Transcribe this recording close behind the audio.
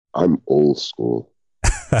I'm old school.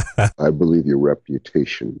 I believe your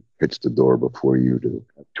reputation hits the door before you do.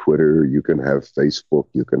 Twitter, you can have Facebook,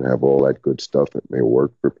 you can have all that good stuff. It may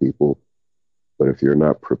work for people, but if you're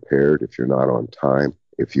not prepared, if you're not on time,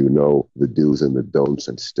 if you know the do's and the don'ts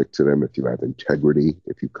and stick to them, if you have integrity,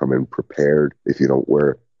 if you come in prepared, if you don't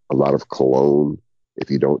wear a lot of cologne, if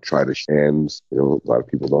you don't try to hands, a lot of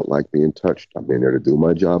people don't like being touched. I'm in there to do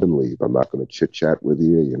my job and leave. I'm not going to chit chat with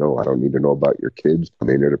you. I don't need to know about your kids. I'm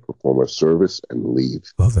in there to perform a service and leave.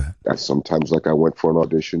 Love that. That's sometimes like I went for an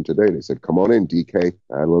audition today. They said, come on in, DK.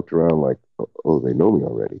 I looked around like, oh, they know me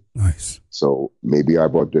already. Nice. So maybe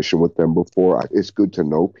I've auditioned with them before. It's good to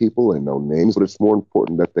know people and know names, but it's more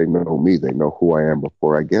important that they know me. They know who I am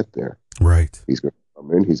before I get there. Right. He's going to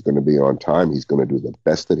come in. He's going to be on time. He's going to do the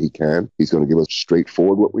best that he can. He's going to give us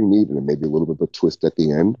straightforward what we need and then maybe a little bit of a twist at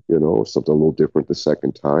the end, or something a little different the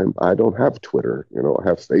second time. I don't have Twitter. I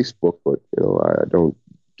have Facebook, but, I don't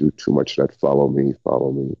do too much that follow me.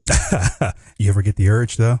 You ever get the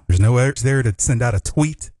urge, though? There's no urge there to send out a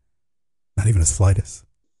tweet? Not even the slightest.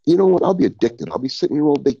 You know what? I'll be addicted. I'll be sitting here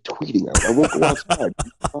all day tweeting out. I won't go outside.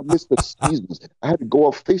 I'll miss the seasons. I had to go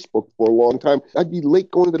off Facebook for a long time. I'd be late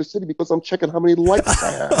going to the city because I'm checking how many likes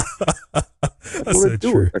I have. That's so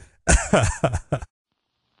true.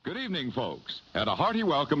 Good evening, folks, and a hearty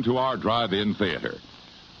welcome to our drive-in theater.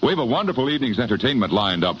 We have a wonderful evening's entertainment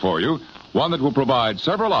lined up for you, one that will provide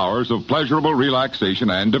several hours of pleasurable relaxation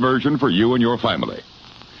and diversion for you and your family.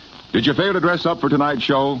 Did you fail to dress up for tonight's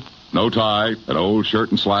show? No tie, an old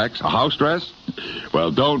shirt and slacks, a house dress? Well,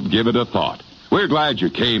 don't give it a thought. We're glad you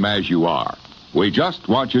came as you are. We just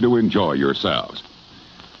want you to enjoy yourselves.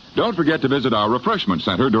 Don't forget to visit our refreshment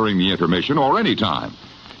center during the intermission or any time.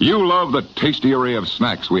 You love the tasty array of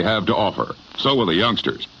snacks we have to offer. So will the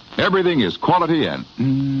youngsters. Everything is quality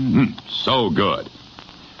and so good.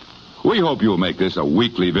 We hope you'll make this a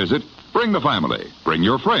weekly visit. Bring the family. Bring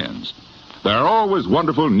your friends. There are always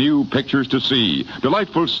wonderful new pictures to see,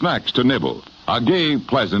 delightful snacks to nibble, a gay,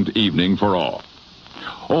 pleasant evening for all.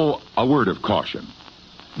 Oh, a word of caution.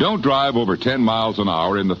 Don't drive over 10 miles an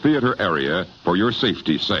hour in the theater area for your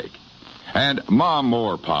safety's sake. And Mom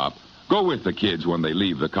or Pop, go with the kids when they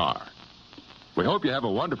leave the car. We hope you have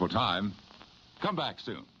a wonderful time. Come back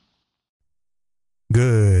soon.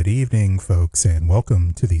 Good evening, folks, and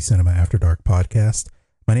welcome to the Cinema After Dark podcast.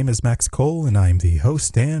 My name is Max Cole, and I'm the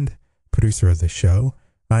host and producer of the show.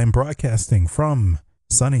 I am broadcasting from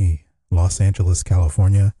sunny Los Angeles,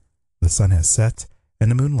 California. The sun has set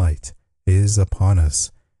and the moonlight is upon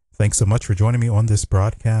us. Thanks so much for joining me on this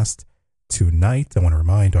broadcast tonight. I want to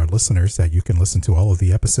remind our listeners that you can listen to all of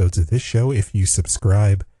the episodes of this show if you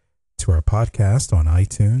subscribe to our podcast on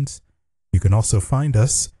iTunes. You can also find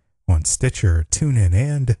us on Stitcher, TuneIn,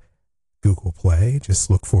 and Google Play. Just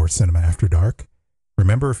look for Cinema After Dark.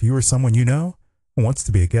 Remember, if you or someone you know who wants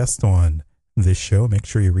to be a guest on this show, make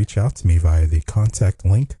sure you reach out to me via the contact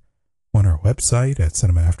link on our website at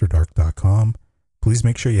cinemaafterdark.com. Please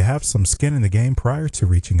make sure you have some skin in the game prior to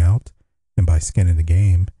reaching out. And by skin in the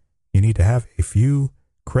game, you need to have a few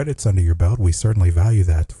credits under your belt. We certainly value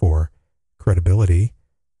that for credibility.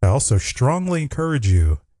 I also strongly encourage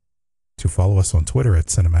you to follow us on Twitter at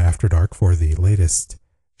Cinema After Dark for the latest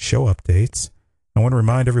show updates. I want to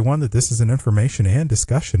remind everyone that this is an information and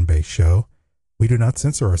discussion-based show. We do not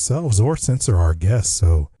censor ourselves or censor our guests,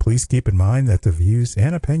 so please keep in mind that the views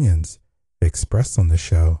and opinions expressed on the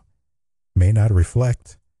show may not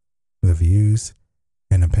reflect the views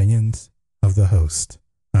and opinions of the host.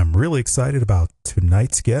 I'm really excited about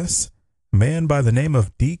tonight's guest, a man by the name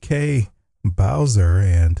of DK Bowser,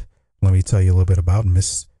 and let me tell you a little bit about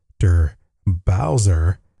Mr.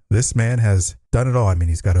 Bowser. This man has done it all. I mean,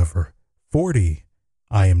 he's got over 40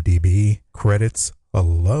 IMDb credits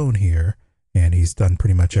alone here. And he's done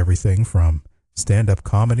pretty much everything from stand-up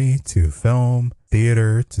comedy to film,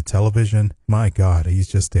 theater to television. My God, he's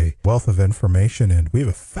just a wealth of information. And we have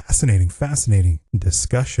a fascinating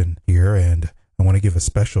discussion here. And I want to give a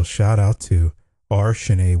special shout out to R.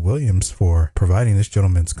 Shanae Williams for providing this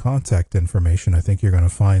gentleman's contact information. I think you're going to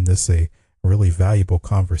find this a really valuable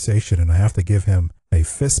conversation. And I have to give him a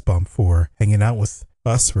fist bump for hanging out with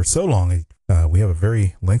us for so long. We have a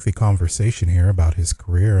very lengthy conversation here about his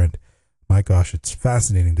career, and my gosh, it's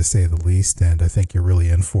fascinating to say the least, and I think you're really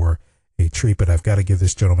in for a treat. But I've got to give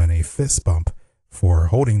this gentleman a fist bump for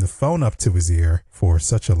holding the phone up to his ear for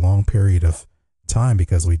such a long period of time,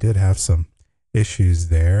 because we did have some issues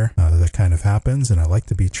there. That kind of happens, and I like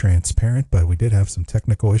to be transparent, but we did have some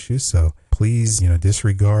technical issues, so please,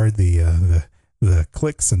 disregard the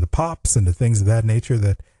clicks and the pops and the things of that nature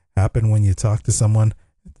that happen when you talk to someone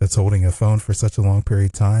that's holding a phone for such a long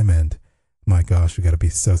period of time. And My gosh, we got to be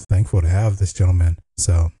so thankful to have this gentleman.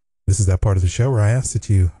 So this is that part of the show where I ask that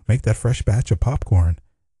you make that fresh batch of popcorn,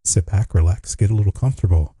 sit back, relax, get a little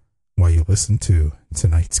comfortable while you listen to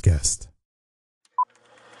tonight's guest.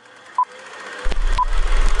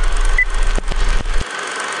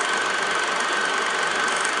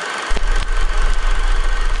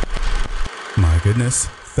 My goodness.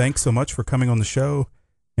 Thanks so much for coming on the show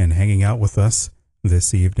and hanging out with us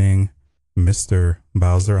this evening, Mr.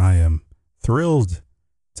 Bowser. I am thrilled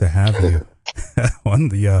to have you on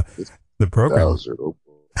the program. Bowser.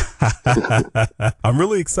 I'm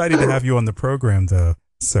really excited to have you on the program, though,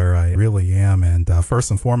 sir. I really am. And first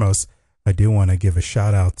and foremost, I do want to give a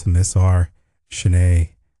shout out to Miss R.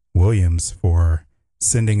 Shanae Williams for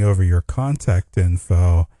sending over your contact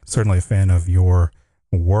info. Certainly a fan of your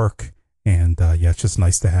work. And yeah, it's just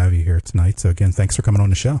nice to have you here tonight. So again, thanks for coming on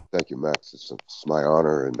the show. Thank you, Max. It's my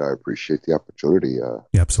honor, and I appreciate the opportunity.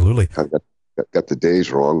 Yeah, absolutely. I got the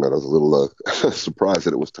days wrong. I was a little surprised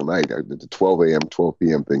that it was tonight. The 12 a.m., 12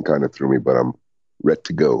 p.m. thing kind of threw me, but I'm ready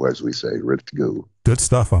to go, as we say, ready to go. Good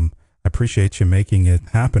stuff. I appreciate you making it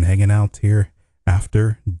happen, hanging out here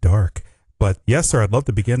after dark. But yes, sir, I'd love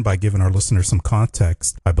to begin by giving our listeners some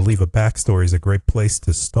context. I believe a backstory is a great place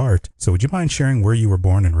to start. So would you mind sharing where you were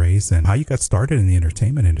born and raised and how you got started in the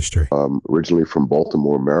entertainment industry? Originally from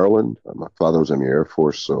Baltimore, Maryland. My father was in the Air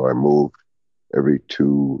Force, so I moved every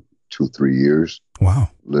 3 years. Wow.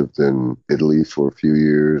 Lived in Italy for a few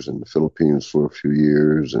years and the Philippines for a few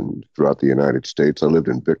years and throughout the United States. I lived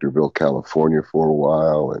in Victorville, California for a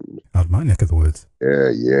while. And out of my neck of the woods.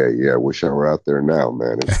 Yeah. I wish I were out there now,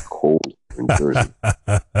 man. It's cold in Jersey.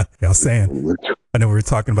 Yeah, I was saying, I know we were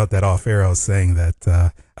talking about that off air. I was saying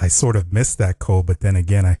that I sort of missed that cold, but then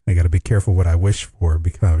again, I got to be careful what I wish for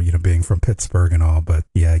because, being from Pittsburgh and all, but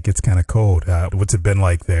yeah, it gets kind of cold. What's it been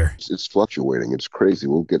like there? It's fluctuating. It's crazy.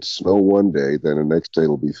 We'll get snow one day, then the next day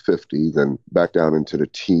it'll be 50, then back down into the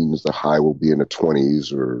teens. The high will be in the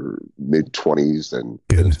 20s or mid 20s, and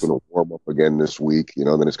then it's going to warm up again this week,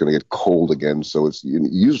 then it's going to get cold again. So it's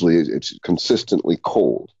usually it's consistently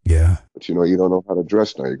cold. Yeah. But you don't know how to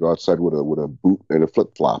dress now. You go outside with a boot and a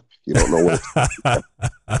flip flop. You don't know what.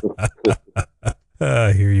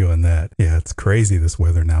 I hear you on that. Yeah, it's crazy this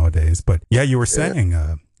weather nowadays. But yeah, you were saying,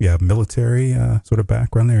 military sort of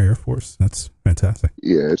background there, Air Force. That's fantastic.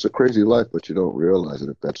 Yeah, it's a crazy life, but you don't realize it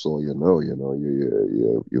if that's all you know.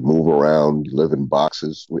 You move around, you live in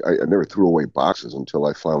boxes. I never threw away boxes until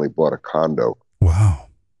I finally bought a condo. Wow.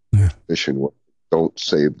 Yeah. Mission, don't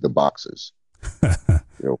save the boxes.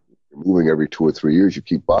 You're moving every 2 or 3 years. You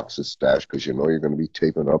keep boxes stashed because you're going to be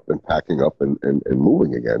taping up and packing up and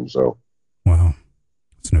moving again. So, wow,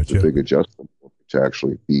 it's no joke. It's a big adjustment to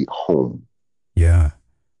actually be home. Yeah.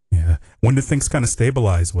 When did things kind of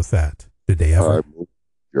stabilize with that? Did they ever? I moved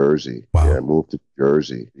to Jersey. Wow. Yeah, I moved to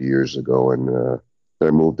Jersey years ago, and then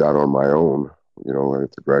I moved out on my own.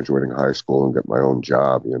 After graduating high school and get my own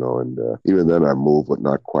job. And even then I moved, but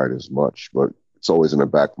not quite as much. But it's always in the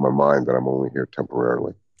back of my mind that I'm only here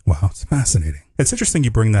temporarily. Wow, it's fascinating. It's interesting you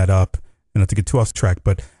bring that up, not to get too off track,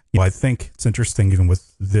 but I think it's interesting even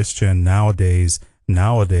with this gen nowadays,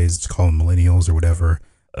 it's called millennials or whatever.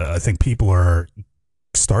 I think people are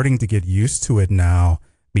starting to get used to it now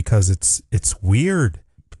because it's weird.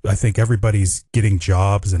 I think everybody's getting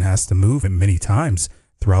jobs and has to move many times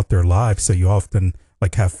throughout their lives. So you often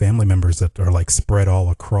have family members that are spread all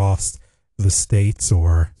across the states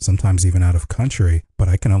or sometimes even out of country. But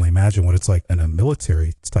I can only imagine what it's like in a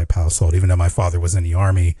military type household. Even though my father was in the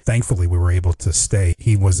Army, thankfully we were able to stay.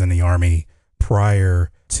 He was in the Army prior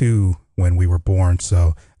to when we were born,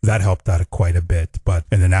 so that helped out quite a bit.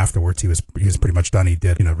 And then afterwards he was pretty much done. He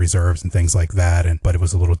did reserves and things like that, but it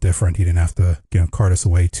was a little different. He didn't have to cart us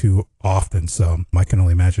away too often, so I can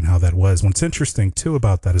only imagine how that was. What's interesting too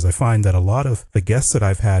about that is I find that a lot of the guests that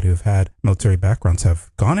I've had who've had military backgrounds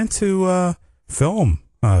have gone into film.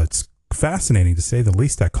 It's fascinating to say the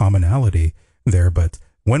least, that commonality there. But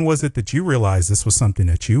when was it that you realized this was something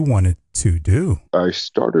that you wanted to do? I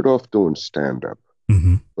started off doing stand-up.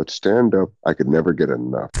 Mm-hmm. But stand-up, I could never get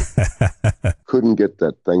enough. Couldn't get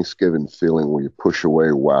that Thanksgiving feeling where you push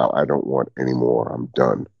away, wow, I don't want any more. I'm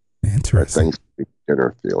done. Interesting. That Thanksgiving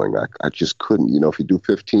dinner feeling. I just couldn't. If you do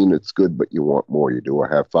 15, it's good, but you want more. You do a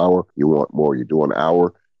half hour, you want more. You do an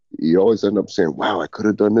hour, you always end up saying, wow, I could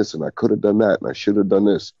have done this and I could have done that and I should have done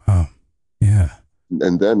this. Oh, yeah.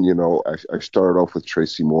 And then, I started off with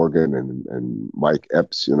Tracy Morgan and Mike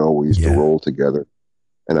Epps, we used to roll together.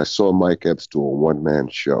 And I saw Mike Epps do a one-man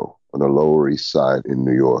show on the Lower East Side in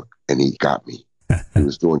New York, and he got me. He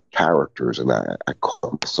was doing characters, and I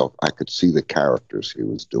caught myself. I could see the characters he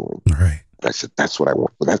was doing. Right. And I said, that's what I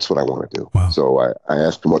want. That's what I want to do. Wow. So I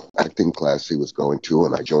asked him what acting class he was going to,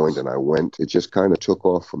 and I joined and I went. It just kind of took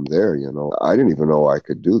off from there. I didn't even know I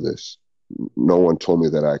could do this. No one told me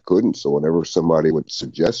that I couldn't. So whenever somebody would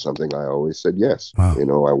suggest something, I always said yes. Wow.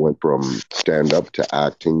 I went from stand-up to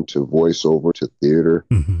acting to voiceover to theater.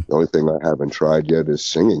 Mm-hmm. The only thing I haven't tried yet is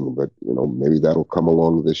singing, but, maybe that'll come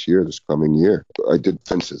along this coming year. I did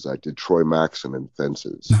Fences. I did Troy Maxon in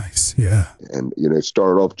Fences. Nice. Yeah. And, it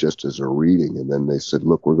started off just as a reading. And then they said,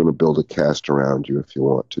 look, we're going to build a cast around you if you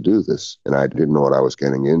want to do this. And I didn't know what I was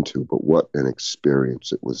getting into, but what an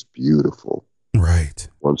experience. It was beautiful. Right.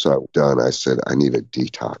 Once I was done, I said, I need a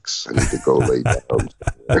detox. I need to go lay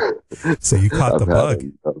down. So you caught the bug.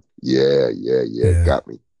 Yeah. Got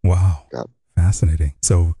me. Wow. Got me. Fascinating.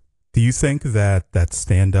 So do you think that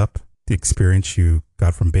stand-up, the experience you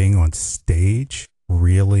got from being on stage,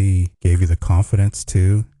 really gave you the confidence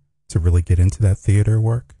to really get into that theater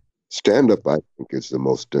work? Stand-up, I think, is the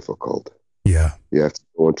most difficult. Yeah. You have to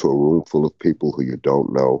go into a room full of people who you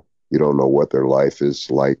don't know. You don't know what their life is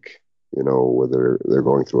like. Whether they're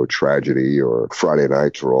going through a tragedy, or Friday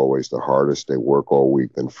nights are always the hardest. They work all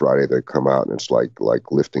week, then Friday they come out and it's like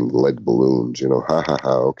lifting lead balloons, ha ha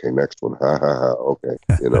ha, okay, next one, ha ha ha, okay.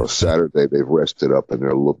 Saturday they've rested up and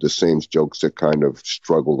they're the same jokes that kind of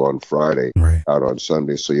struggled on Friday right out on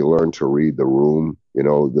Sunday. So you learn to read the room.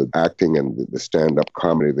 The acting and the stand-up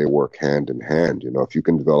comedy, they work hand in hand. If you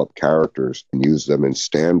can develop characters and use them in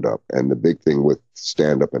stand-up, and the big thing with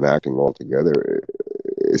stand-up and acting altogether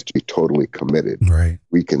is to be totally committed. Right.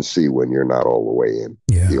 We can see when you're not all the way in.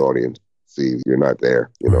 Yeah. The audience see you're not there.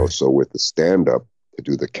 Right. So with the stand-up, to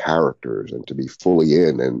do the characters and to be fully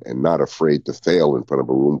in and not afraid to fail in front of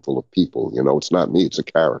a room full of people. It's not me, it's a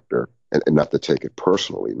character. And not to take it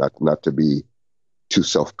personally, not to be too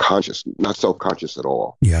self-conscious, not self-conscious at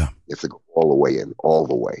all. Yeah. You have to go all the way in, all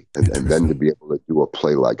the way. And then to be able to do a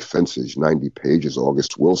play like Fences, 90 pages,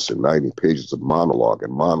 August Wilson, 90 pages of monologue,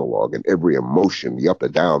 and every emotion, the up, the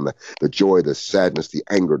down, the joy, the sadness, the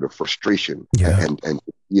anger, the frustration, and to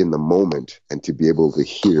be in the moment and to be able to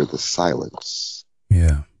hear the silence.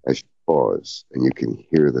 Yeah. As you pause and you can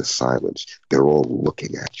hear the silence, they're all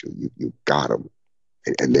looking at you. You got them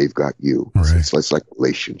and they've got you. Right. So it's like a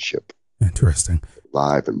relationship. Interesting.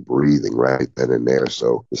 Live and breathing right then and there.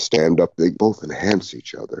 So the stand-up, they both enhance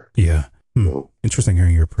each other. Yeah. Interesting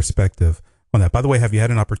hearing your perspective on that. By the way, have you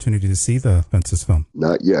had an opportunity to see the Fences film?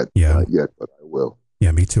 Not yet. Yeah. Not yet, but I will.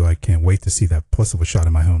 Yeah, me too. I can't wait to see that. Plus, it was shot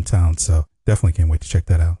in my hometown, so definitely can't wait to check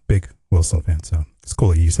that out. Big Wilson fan, so it's cool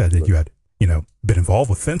that you said that you had, been involved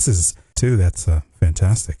with Fences too. That's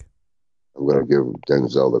fantastic. I'm going to give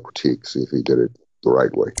Denzel the critique, see if he did it the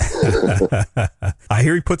right way. I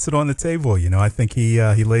hear he puts it on the table. I think he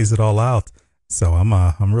lays it all out. So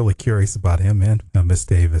I'm really curious about him and Miss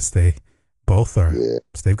Davis. They both are. Yeah.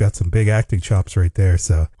 They've got some big acting chops right there.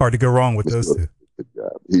 So hard to go wrong with those two.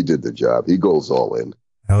 He did the job. He goes all in.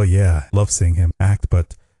 Hell yeah, love seeing him act.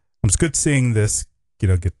 But it's good seeing this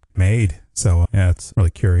get made. So it's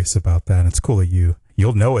really curious about that. And it's cool that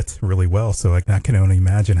you'll know it really well. So I can only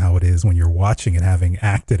imagine how it is when you're watching it, having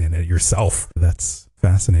acted in it yourself. That's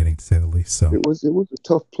fascinating to say the least. So it was a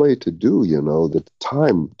tough play to do, the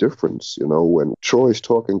time difference, when Troy's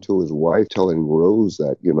talking to his wife, telling Rose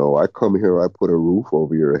that, I come here, I put a roof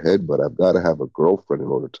over your head, but I've got to have a girlfriend in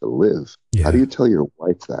order to live. Yeah. How do you tell your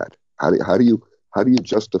wife that? How do you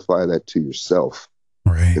justify that to yourself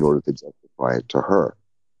in order to justify it to her?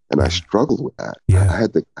 And I struggled with that. Yeah. I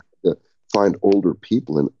had to find older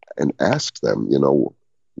people and ask them,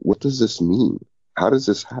 what does this mean? How does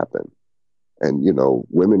this happen? And,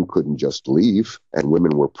 women couldn't just leave, and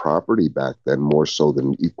women were property back then, more so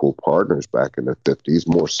than equal partners back in the 50s,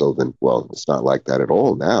 more so than, well, it's not like that at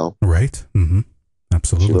all now. Right. Mm-hmm.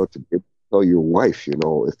 Absolutely. To be able to tell your wife,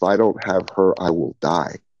 if I don't have her, I will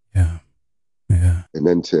die. Yeah. Yeah. And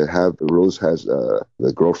then to have Rose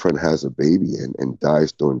the girlfriend has a baby and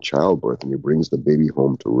dies during childbirth, and he brings the baby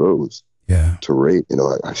home to Rose. Yeah. To raise,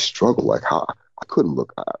 I struggle like how I couldn't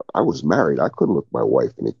look. I was married. I couldn't look my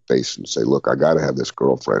wife in the face and say, "Look, I got to have this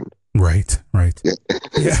girlfriend." Right.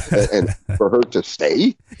 Yeah. And for her to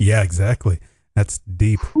stay. Yeah, exactly. That's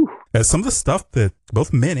deep. Some of the stuff that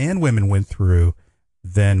both men and women went through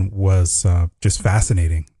then was just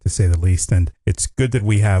fascinating, to say the least. And it's good that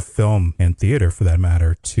we have film and theater, for that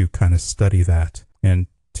matter, to kind of study that and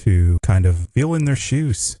to kind of feel in their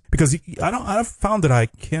shoes. Because I've found that I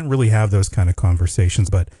can't really have those kind of conversations,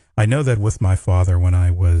 but I know that with my father when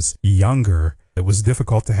I was younger, it was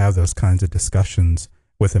difficult to have those kinds of discussions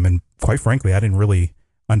with him. And quite frankly, I didn't really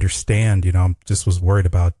understand, just was worried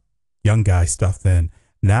about young guy stuff then.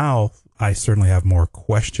 Now I certainly have more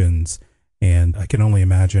questions, and I can only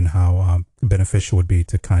imagine how beneficial it would be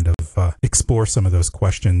to kind of explore some of those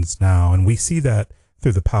questions now. And we see that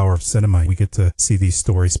through the power of cinema. We get to see these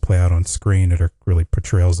stories play out on screen that are really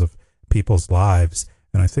portrayals of people's lives.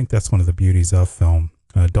 And I think that's one of the beauties of film.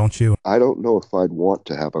 Don't you? I don't know if I'd want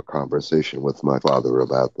to have a conversation with my father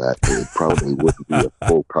about that. It probably wouldn't be a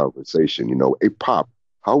full conversation. Hey, Pop,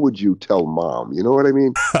 how would you tell Mom? You know what I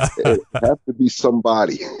mean? It would have to be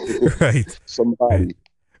somebody. Right. Somebody.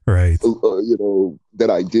 Right. That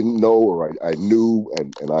I didn't know or I knew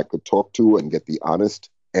and I could talk to and get the honest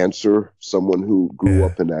answer, someone who grew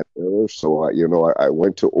up in that era. So I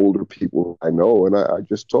went to older people I know and I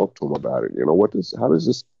just talked to them about it.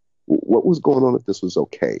 What was going on if this was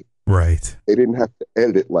okay? Right. They didn't have to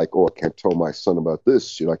edit it like, I can't tell my son about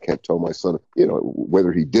this. I can't tell my son,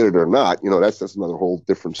 whether he did it or not. That's another whole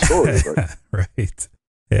different story. But right.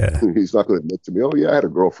 Yeah. He's not going to admit to me, I had a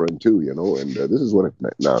girlfriend too, and this is what it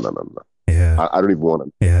meant. No. Yeah. I don't even want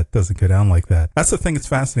to. Yeah, it doesn't go down like that. That's the thing that's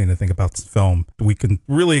fascinating to think about film. We can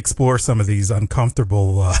really explore some of these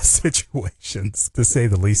uncomfortable situations, to say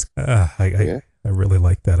the least. I really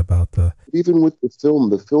like that about the... Even with the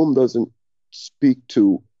film doesn't speak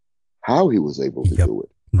to how he was able to do it.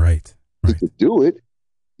 Right. He could do it.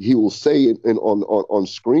 He will say on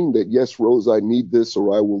screen that, yes, Rose, I need this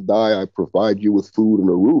or I will die. I provide you with food and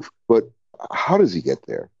a roof. But how does he get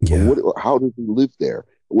there? Yeah. How does he live there?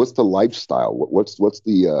 What's the lifestyle? What's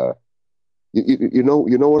the you know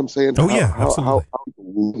what I'm saying? Oh, yeah, absolutely. How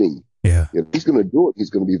living? Yeah. If he's going to do it, he's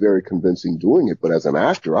going to be very convincing doing it. But as an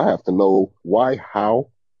actor, I have to know why, how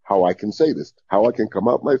I can say this, how I can come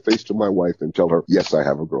out my face to my wife and tell her, yes, I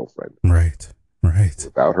have a girlfriend. Right.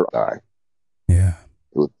 Without her eye. Yeah.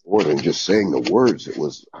 It was more than just saying the words. It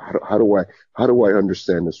was, how do I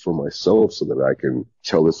understand this for myself so that I can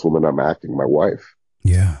tell this woman I'm acting my wife?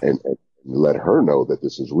 Yeah. And let her know that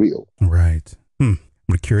this is real. Right.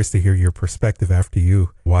 I'm curious to hear your perspective after you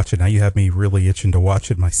watch it. Now you have me really itching to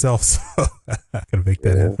watch it myself, so I'm going to make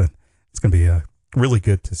that happen. It's going to be really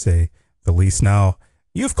good, to say the least. Now,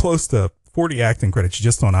 you have close to 40 acting credits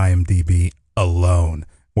just on IMDb alone,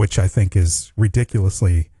 which I think is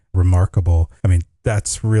ridiculously remarkable. I mean,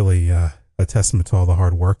 that's really a testament to all the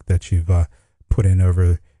hard work that you've put in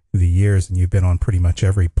over the years, and you've been on pretty much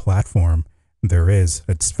every platform there is.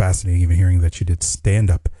 It's fascinating even hearing that you did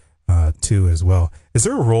stand-up too as well. Is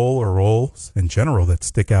there a role or roles in general that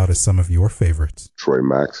stick out as some of your favorites? Troy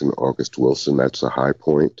Max and August Wilson, that's a high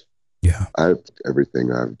point. Yeah.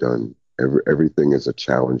 Everything I've done, everything is a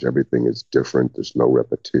challenge. Everything is different. There's no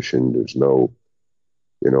repetition. There's no,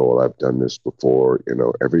 I've done this before.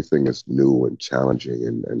 Everything is new and challenging.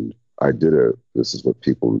 And this is what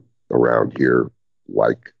people around here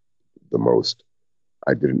like the most.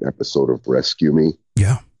 I did an episode of Rescue Me.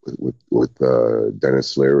 Yeah. With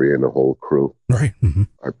Dennis Leary and the whole crew. Right. Mm-hmm.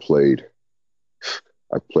 I played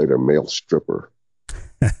a male stripper,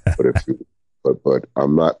 but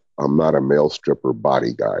I'm not a male stripper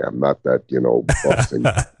body guy. I'm not that, buff and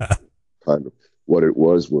kind of. What it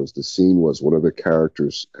was the scene was one of the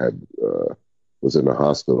characters was in the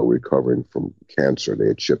hospital recovering from cancer. They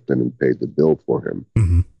had shipped in and paid the bill for him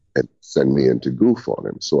and send me in to goof on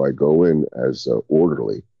him. So I go in as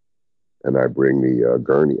orderly. And I bring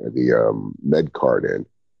the med card in,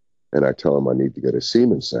 and I tell him I need to get a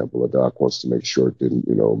semen sample. The doc wants to make sure it didn't,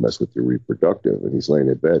 mess with your reproductive. And he's laying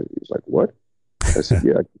in bed. He's like, "What?" I said,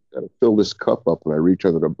 "Yeah, I got to fill this cup up." And I reach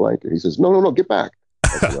under the blanket. He says, "No, get back."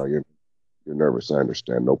 I said, "No, you're nervous. I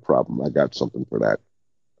understand. No problem. I got something for that."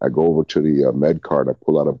 I go over to the med card. I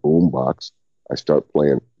pull out a boom box. I start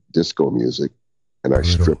playing disco music, and I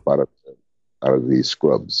strip out of these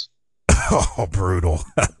scrubs. Oh, brutal.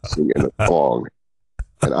 Singing a song.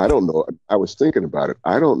 And I don't know. I was thinking about it.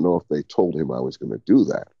 I don't know if they told him I was going to do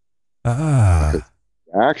that. Because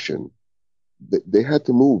action, they had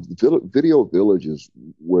to move. Video villages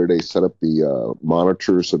where they set up the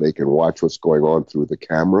monitors so they can watch what's going on through the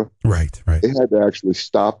camera. Right. They had to actually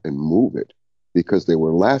stop and move it because they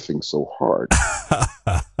were laughing so hard.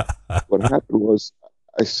 What happened was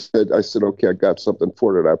I said, okay, I got something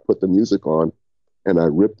for it. I put the music on. And I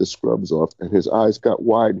ripped the scrubs off, and his eyes got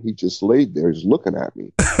wide, and he just laid there, he's looking at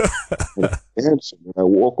me. And I answered, and I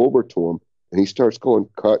walk over to him, and he starts going,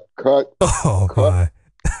 cut. Oh, cut.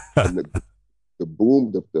 And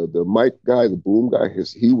the mic guy, the boom guy,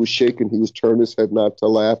 he was shaking. He was turning his head not to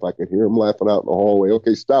laugh. I could hear him laughing out in the hallway.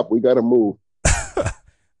 Okay, stop. We got to move.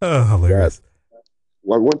 Oh, hilarious.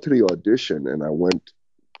 Well, I went to the audition, and I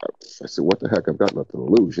said, what the heck? I've got nothing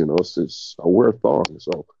to lose, I'll wear a thong.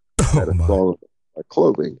 So I had a thong. my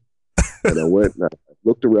clothing. And I went and I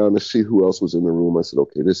looked around to see who else was in the room. I said,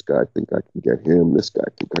 okay, this guy, I think I can get him. This guy,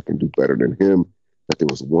 I think I can do better than him. But there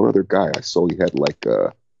was one other guy I saw. He had like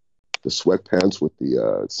the sweatpants with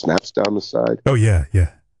the snaps down the side. Oh, yeah,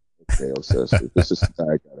 yeah. Okay, I said, this is the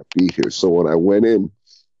guy I got to beat here. So when I went in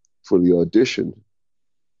for the audition,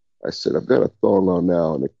 I said, I've got a thong on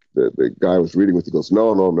now. And the guy was reading with, he goes,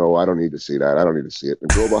 no, I don't need to see that. I don't need to see it. And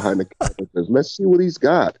the girl behind the camera says, let's see what he's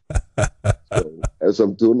got. So as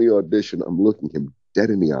I'm doing the audition, I'm looking him dead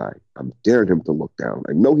in the eye. I'm daring him to look down.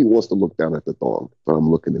 I know he wants to look down at the thong, but I'm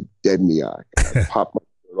looking him dead in the eye. And I pop my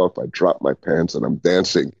shirt off, I drop my pants, and I'm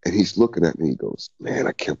dancing. And he's looking at me. He goes, man,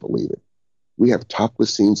 I can't believe it. We have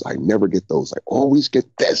topless scenes. I never get those. I always get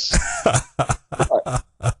this.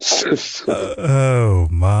 Oh,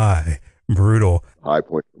 my. Brutal. High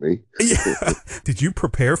point for me. Yeah. Did you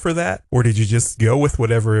prepare for that? Or did you just go with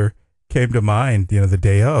whatever came to mind, the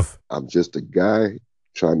day of? I'm just a guy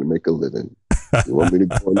trying to make a living. You want me to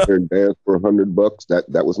go in there and dance for $100?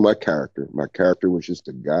 That was my character. My character was just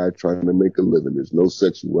a guy trying to make a living. There's no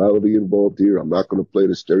sexuality involved here. I'm not going to play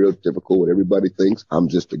the stereotypical what everybody thinks. I'm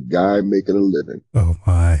just a guy making a living. Oh,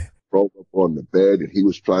 my. Crawled up on the bed, and he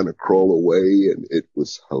was trying to crawl away, and it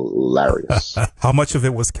was hilarious. How much of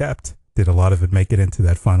it was kept? Did a lot of it make it into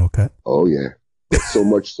that final cut? Oh, yeah. But so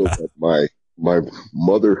much so that my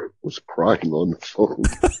mother was crying on the phone.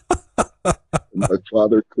 My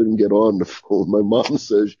father couldn't get on the phone. My mom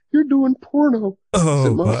says, you're doing porno. Oh, I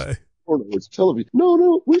said, my. Porno, it's television.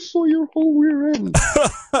 No, we saw your whole rear end.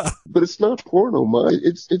 But it's not porno,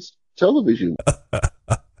 it's television.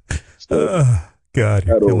 So, God,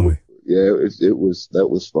 you're killing me. Yeah, that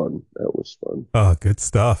was fun. That was fun. Oh, good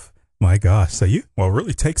stuff. My gosh. So you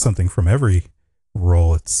really take something from every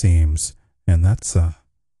role, it seems. And that's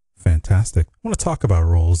fantastic. I want to talk about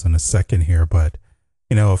roles in a second here, but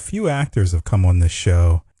a few actors have come on this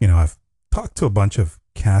show. I've talked to a bunch of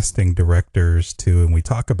casting directors too, and we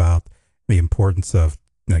talk about the importance of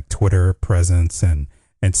like Twitter presence and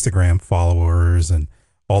Instagram followers and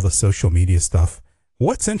all the social media stuff.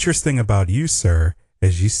 What's interesting about you, sir,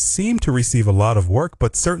 is you seem to receive a lot of work,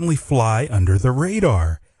 but certainly fly under the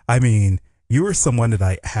radar. I mean, you are someone that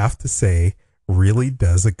I have to say really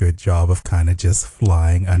does a good job of kind of just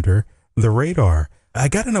flying under the radar. I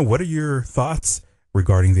got to know, what are your thoughts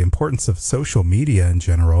regarding the importance of social media in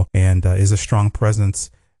general, and is a strong presence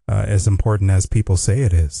as important as people say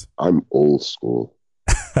it is? I'm old school.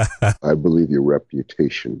 I believe your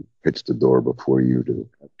reputation hits the door before you do.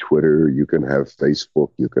 Twitter, you can have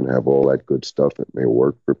Facebook, you can have all that good stuff. It may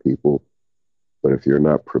work for people, but if you're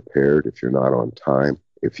not prepared, if you're not on time,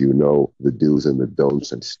 if you know the do's and the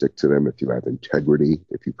don'ts and stick to them, if you have integrity,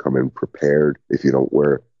 if you come in prepared, if you don't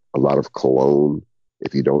wear a lot of cologne,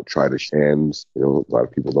 if you don't try to hands, a lot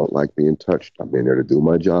of people don't like being touched. I'm in there to do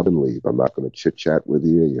my job and leave. I'm not going to chit chat with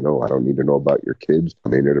you. I don't need to know about your kids.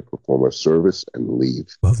 I'm in there to perform a service and leave.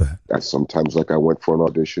 Love that. Sometimes, like I went for an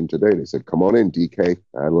audition today. They said, come on in, DK.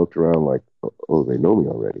 I looked around like, oh, they know me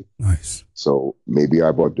already. Nice. So maybe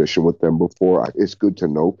I've auditioned with them before. It's good to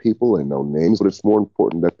know people and know names, but it's more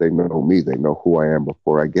important that they know me. They know who I am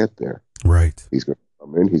before I get there. Right. He's going to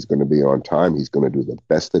come in. He's going to be on time. He's going to do the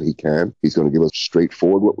best that he can. He's going to give us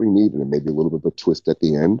straightforward what we need, and maybe a little bit of a twist at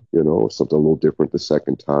the end, something a little different the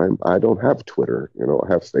second time. I don't have Twitter.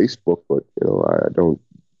 I have Facebook, but, I don't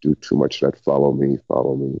do too much of that follow me.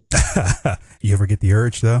 You ever get the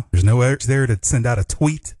urge, though? There's no urge there to send out a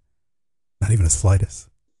tweet? Not even the slightest.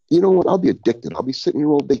 You know what? I'll be addicted. I'll be sitting here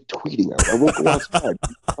all day tweeting out. I won't go outside.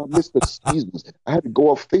 I'll miss the seasons. I had to go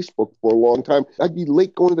off Facebook for a long time. I'd be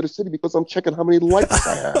late going to the city because I'm checking how many likes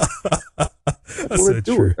I have. That's so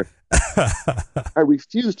true. I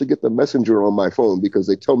refuse to get the messenger on my phone because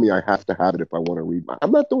they tell me I have to have it if I want to read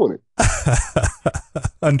I'm not doing it.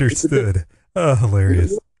 Understood. Oh,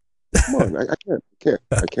 hilarious. Come on. I can't.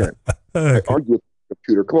 Okay. I argue with the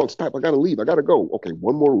computer. Come on, stop. I got to leave. I got to go. Okay,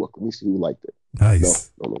 one more look. Let me see who liked it.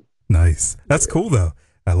 Nice. No. Nice. That's cool, though.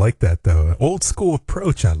 I like that, though. Old school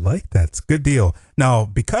approach. I like that. It's a good deal. Now,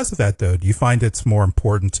 because of that, though, do you find it's more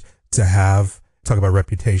important to talk about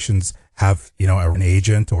reputations, have, an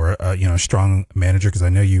agent or, a strong manager? Because I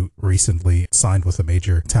know you recently signed with a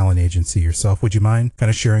major talent agency yourself. Would you mind kind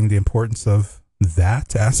of sharing the importance of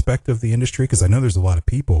that aspect of the industry? Because I know there's a lot of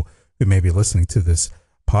people who may be listening to this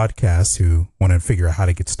podcast who want to figure out how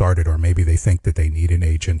to get started, or maybe they think that they need an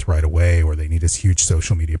agent right away, or they need this huge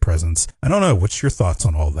social media presence. I don't know. What's your thoughts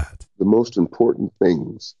on all that? The most important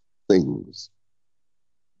things,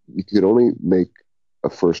 you could only make a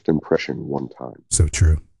first impression one time. So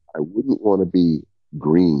true. I wouldn't want to be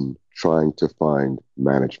green trying to find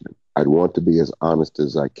management. I'd want to be as honest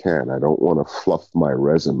as I can. I don't want to fluff my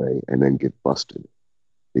resume and then get busted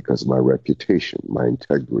because of my reputation, my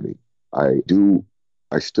integrity.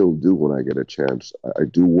 I still do when I get a chance. I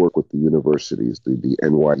do work with the universities, the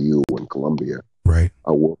NYU and Columbia. Right.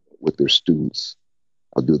 I work with their students.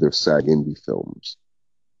 I'll do their SAG indie films.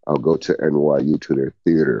 I'll go to NYU to their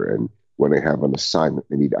theater, and when they have an assignment,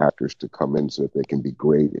 they need actors to come in so that they can be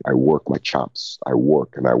graded. I work my chops. I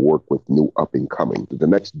work with new up and coming. The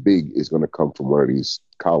next big is going to come from one of these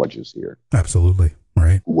colleges here. Absolutely.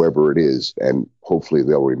 Right. Whoever it is. And hopefully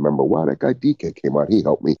they'll remember, wow, that guy DK came out. He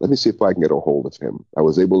helped me. Let me see if I can get a hold of him. I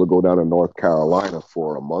was able to go down to North Carolina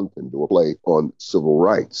for a month and do a play on civil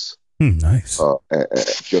rights. Nice.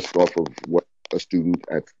 Just off of what a student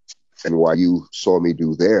at NYU saw me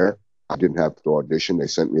do there. I didn't have to audition. They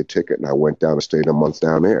sent me a ticket and I went down and stayed a month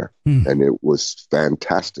down there. And it was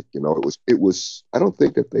fantastic. You know, it was, I don't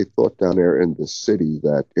think that they thought down there in the city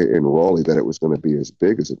that in Raleigh that it was going to be as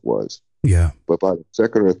big as it was. Yeah. But by the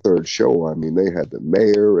second or third show, I mean, they had the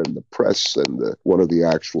mayor and the press and one of the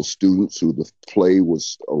actual students who the play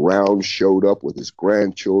was around showed up with his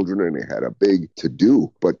grandchildren and they had a big to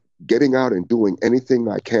do. But getting out and doing anything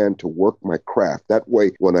I can to work my craft. That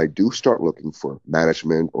way, when I do start looking for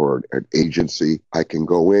management or an agency, I can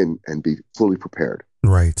go in and be fully prepared.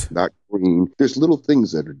 Right. Not green. There's little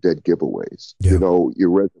things that are dead giveaways. Yeah. You know,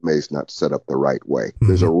 your resume is not set up the right way. Mm-hmm.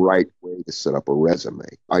 There's a right way to set up a resume.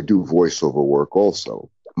 I do voiceover work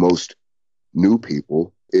also. Most new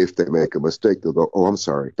people, if they make a mistake, they'll go, oh, I'm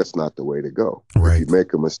sorry. That's not the way to go. Right. If you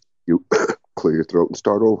make a mistake, you clear your throat and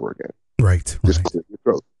start over again. Right. Just clear your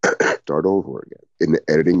throat. Start over again. In the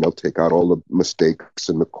editing, they'll take out all the mistakes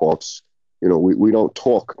and the coughs. You know, we don't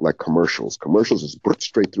talk like commercials. Commercials is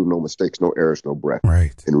straight through, no mistakes, no errors, no breath.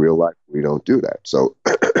 Right. In real life, we don't do that. So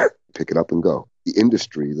pick it up and go. The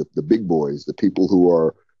industry, the big boys, the people who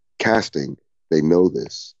are casting, they know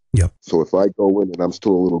this. Yep. So if I go in and I'm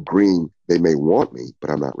still a little green, they may want me, but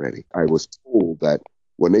I'm not ready. I was told that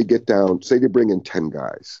when they get down, say they bring in 10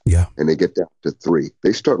 guys, yeah, and they get down to 3,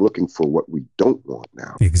 they start looking for what we don't want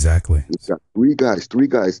now. Exactly. We've got three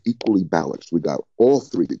guys equally balanced. We got all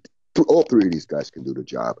three of these guys can do the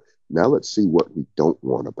job. Now let's see what we don't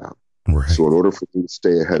want about. Right. So in order for me to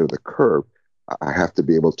stay ahead of the curve, I have to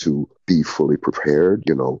be able to be fully prepared.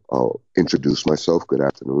 You know, I'll introduce myself. Good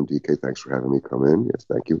afternoon, DK. Thanks for having me come in. Yes,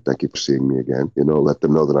 thank you. Thank you for seeing me again. You know, let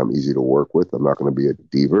them know that I'm easy to work with. I'm not going to be a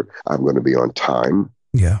diva. I'm going to be on time.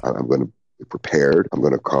 Yeah. I'm going to be prepared. I'm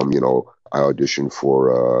going to come, you know, I auditioned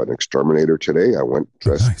for an exterminator today. I went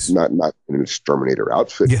dressed, not in an exterminator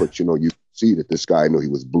outfit, but, you know, you see that this guy, I knew he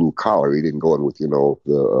was blue collar. He didn't go in with, you know,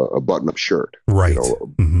 a button-up shirt. Right.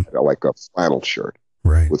 You know, like a flannel shirt.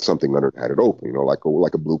 Right. With something under had it open, you know, like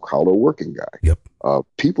a blue collar working guy. Yep.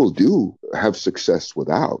 People do have success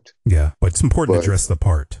without. Yeah. But it's important to dress the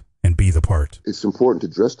part. And be the part. It's important to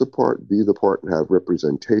dress the part, be the part, and have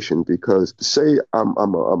representation. Because say I'm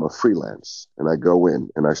a freelance and I go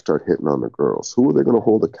in and I start hitting on the girls, who are they going to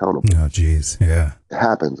hold accountable? Oh, geez, yeah. It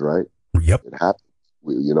happens, right? Yep. It happens.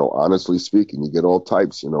 You know, honestly speaking, you get all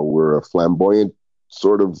types. You know, we're a flamboyant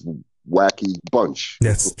sort of wacky bunch.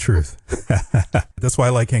 That's the truth. That's why I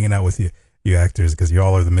like hanging out with you actors, because you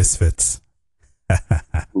all are the misfits.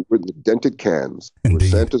 We're the dented cans.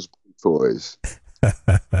 Indeed. We're Santa's toys.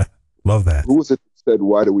 Love that. Who was it that said,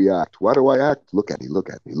 why do we act? Why do I act? Look at me, look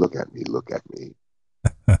at me, look at me, look at me.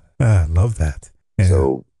 Love that. Yeah.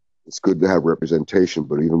 So it's good to have representation,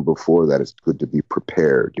 but even before that, it's good to be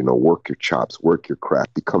prepared. You know, work your chops, work your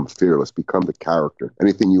craft, become fearless, become the character.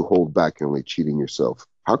 Anything you hold back, you're only cheating yourself.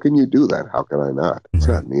 How can you do that? How can I not? It's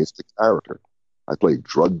not me, it's the character. I play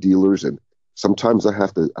drug dealers, and sometimes I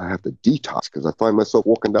have to detox because I find myself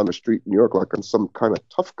walking down the street in New York like I'm some kind of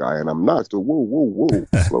tough guy, and I'm not. So whoa,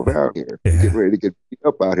 slow down here. Yeah. You're getting ready to get beat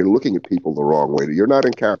up out here, looking at people the wrong way. You're not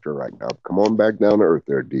in character right now. Come on back down to earth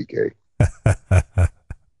there, DK.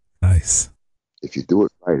 Nice. If you do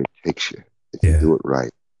it right, it takes you. If you do it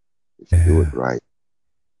right. If you do it right.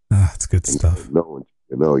 That's good stuff. You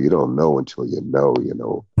don't know until you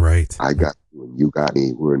know. Right. I got you and you got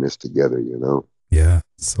me. We're in this together, you know. Yeah.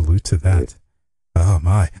 Salute to that. Oh,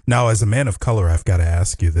 my. Now, as a man of color, I've got to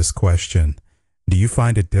ask you this question. Do you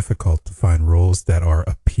find it difficult to find roles that are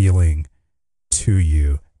appealing to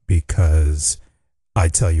you? Because I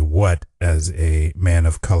tell you what, as a man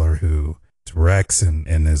of color who directs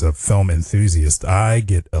and is a film enthusiast, I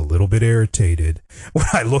get a little bit irritated when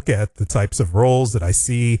I look at the types of roles that I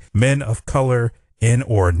see men of color in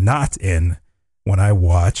or not in when I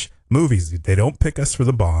watch movies. They don't pick us for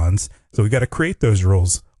the Bonds, so we got to create those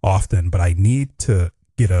roles often. But I need to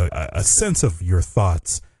get a sense of your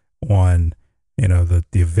thoughts on,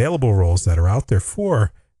 the available roles that are out there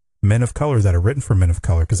for men of color, that are written for men of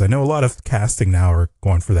color. Because I know a lot of casting now are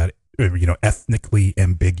going for that, ethnically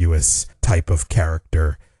ambiguous type of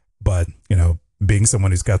character. But, being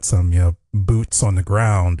someone who's got some, boots on the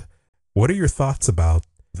ground, what are your thoughts about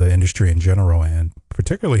the industry in general, and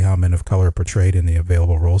particularly how men of color are portrayed in the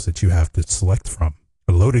available roles that you have to select from?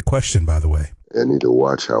 A loaded question, by the way. I need to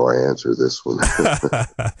watch how I answer this one.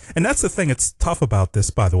 And that's the thing. It's tough about this,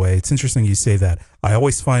 by the way. It's interesting you say that. I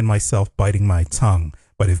always find myself biting my tongue.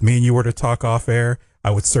 But if me and you were to talk off air,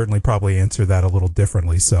 I would certainly probably answer that a little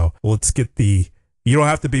differently. So let's get you don't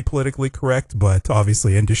have to be politically correct, but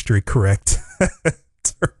obviously industry correct in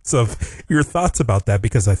terms of your thoughts about that,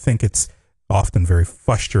 because I think it's often very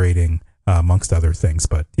frustrating amongst other things.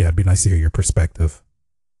 But yeah, it'd be nice to hear your perspective.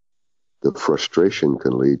 The frustration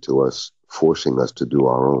can lead to us forcing us to do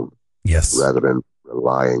our own. Yes. Rather than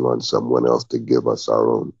relying on someone else to give us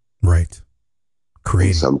our own. Right.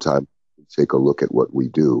 Creating. Sometimes take a look at what we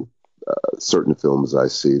do. Certain films I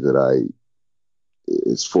see that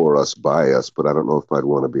it's for us, by us, but I don't know if I'd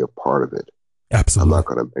want to be a part of it. Absolutely. I'm not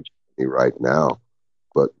going to mention any right now,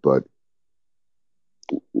 but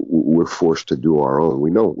we're forced to do our own. We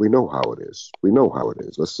know how it is. We know how it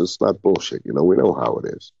is. Let's not bullshit. We know how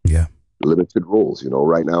it is. Yeah. Limited roles.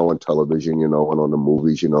 Right now on television, and on the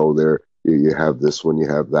movies, there. You have this one, you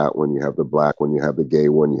have that one, you have the black one, you have the gay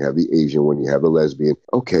one, you have the Asian one, you have the lesbian.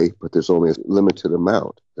 Okay, but there's only a limited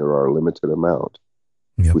amount. There are a limited amount.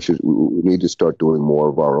 Yep. We need to start doing more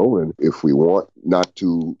of our own. And if we want not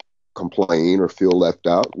to complain or feel left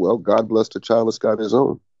out, well, God bless the child that's got his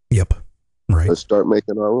own. Yep. Right. Let's start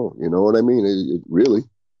making our own. You know what I mean? It really,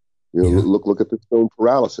 look at the film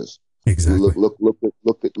Paralysis. Exactly.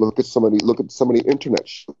 Look at some of the internet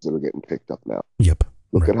shows that are getting picked up now. Yep.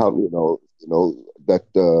 Look at how that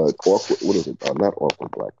awkward. What is it? Not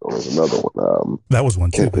Awkward Black Girl. There's another one. That was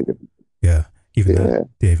one too. Yeah, even that,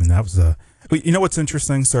 Dave, and that was what's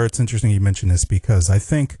interesting, sir? It's interesting you mentioned this, because I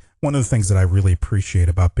think one of the things that I really appreciate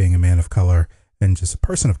about being a man of color and just a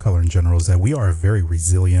person of color in general is that we are a very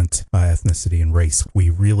resilient ethnicity and race. We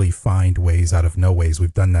really find ways out of no ways.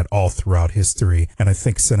 We've done that all throughout history, and I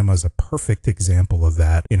think cinema is a perfect example of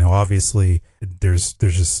that. Obviously, there's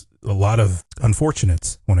just a lot of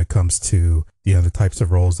unfortunates when it comes to the types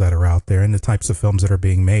of roles that are out there and the types of films that are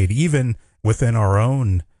being made, even within our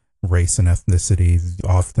own race and ethnicity.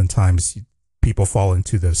 Oftentimes people fall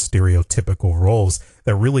into those stereotypical roles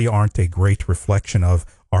that really aren't a great reflection of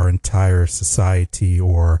our entire society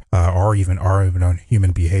or even our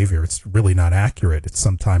human behavior. It's really not accurate. It's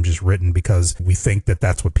sometimes just written because we think that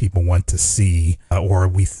that's what people want to see, or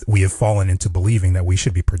we have fallen into believing that we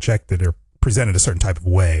should be projected or presented a certain type of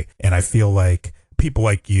way. And I feel like people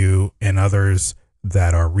like you and others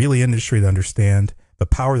that are really in the industry that understand the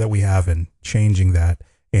power that we have in changing that,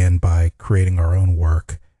 and by creating our own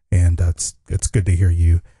work. And it's good to hear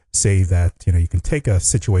you say that, you can take a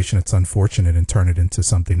situation that's unfortunate and turn it into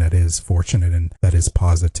something that is fortunate and that is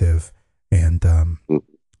positive. And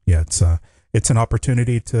it's an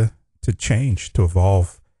opportunity to change, to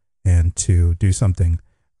evolve, and to do something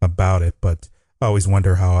about it. But I always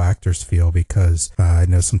wonder how actors feel, because I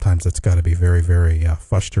know sometimes it's got to be very, very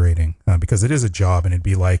frustrating, because it is a job, and it'd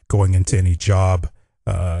be like going into any job,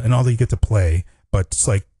 and although you get to play, but it's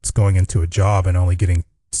like it's going into a job and only getting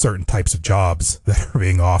certain types of jobs that are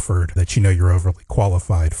being offered that you're overly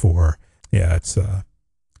qualified for. Yeah, it's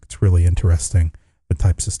really interesting, the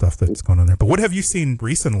types of stuff that's going on there. But what have you seen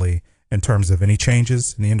recently in terms of any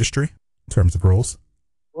changes in the industry, in terms of roles?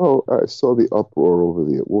 Well, I saw the uproar over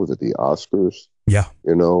the Oscars. Yeah.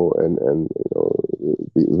 And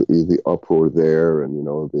the uproar there, and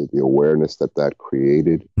the awareness that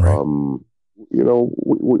created. Right.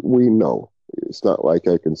 We know. It's not like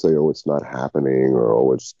I can say, it's not happening,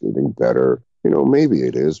 or it's getting better. Maybe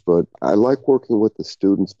it is, but I like working with the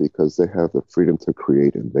students because they have the freedom to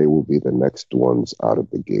create, and they will be the next ones out of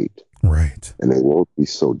the gate. Right. And they won't be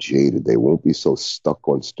so jaded. They won't be so stuck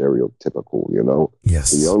on stereotypical,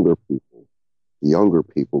 Yes. The younger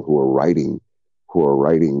people who are writing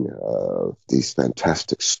these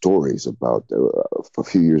fantastic stories about, a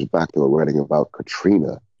few years back, they were writing about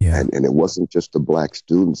Katrina. Yeah. And it wasn't just the black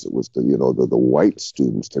students, it was the white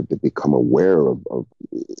students that become aware of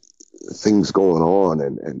things going on,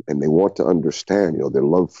 and they want to understand, their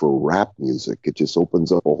love for rap music. It just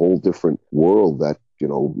opens up a whole different world that,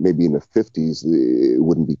 maybe in the 50s, it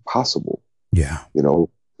wouldn't be possible. Yeah.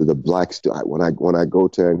 The black when I go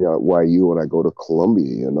to NYU, when I go to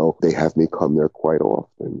Columbia, they have me come there quite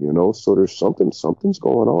often, so there's something's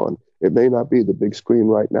going on. It may not be the big screen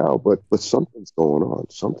right now, but something's going on.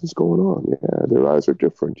 Something's going on. Yeah, their eyes are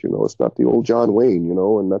different. It's not the old John Wayne,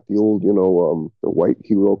 and not the old, the white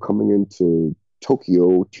hero coming into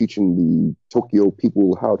Tokyo teaching the Tokyo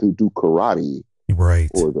people how to do karate, right?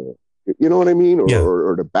 Or you know what I mean, yeah.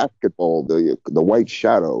 or the basketball, the white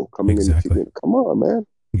shadow coming exactly. in. Come on, man.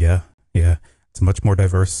 Yeah. It's a much more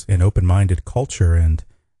diverse and open-minded culture, and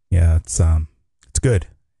yeah, it's good.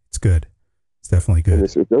 It's good. It's definitely good.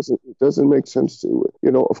 And it doesn't make sense to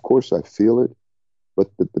it. Of course I feel it, but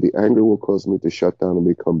the anger will cause me to shut down and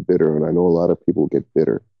become bitter. And I know a lot of people get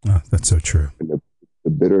bitter. Oh, that's so true. And the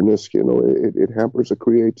bitterness, it hampers the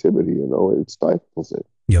creativity. It stifles it.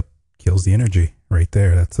 Yep, kills the energy right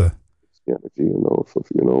there. That's the energy.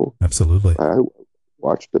 Absolutely. I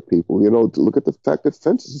watch the people. Look at the fact that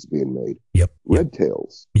Fences is being made. Yep. Red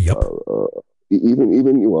Tails. Yep.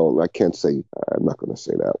 Even well, I can't say. I'm not going to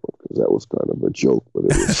say that one because that was kind of a joke. But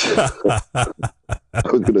it was. I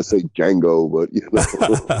was going to say Django, but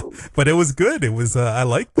but it was good. It was. I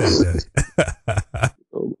liked that.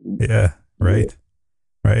 Yeah. Right.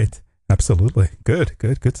 Yeah. Right. Absolutely.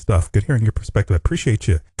 Good stuff. Good hearing your perspective. I appreciate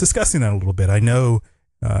you discussing that a little bit. I know,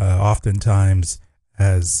 oftentimes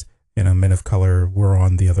as men of color, we're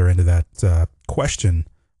on the other end of that question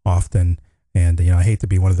often. And, I hate to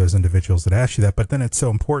be one of those individuals that ask you that, but then it's so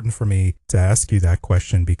important for me to ask you that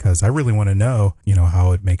question because I really want to know,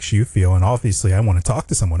 how it makes you feel. And obviously I want to talk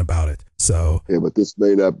to someone about it. So. Yeah, but this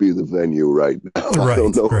may not be the venue right now. I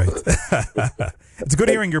don't know. Right. It's good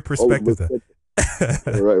hearing your perspective.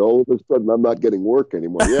 Right. All of a sudden I'm not getting work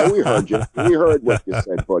anymore. Yeah, we heard you. We heard what you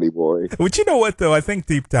said, buddy boy. But you know what, though? I think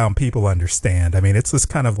deep down people understand. I mean, it's just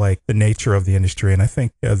kind of like the nature of the industry. And I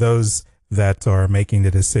think those that are making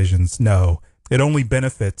the decisions know it only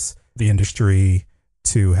benefits the industry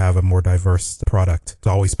to have a more diverse product. It's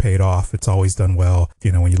always paid off. It's always done well.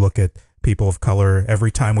 When you look at people of color,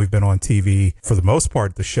 every time we've been on TV, for the most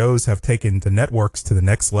part, the shows have taken the networks to the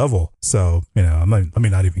next level. So, let me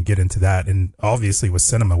not even get into that. And obviously with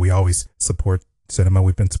cinema, we always support cinema.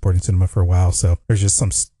 We've been supporting cinema for a while. So there's just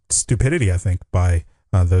some stupidity, I think, by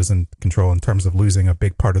those in control in terms of losing a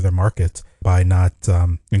big part of their market by not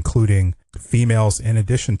including females in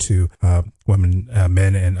addition to women,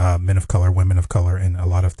 men, and men of color, women of color in a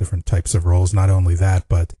lot of different types of roles. Not only that,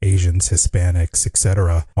 but Asians, Hispanics,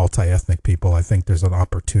 etc., multi-ethnic people. I think there's an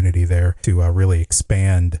opportunity there to really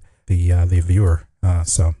expand the viewer.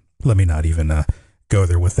 So let me not even go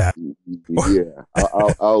there with that. Yeah,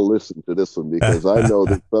 I'll listen to this one because I know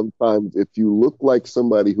that sometimes if you look like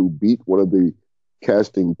somebody who beat one of the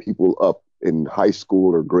casting people up in high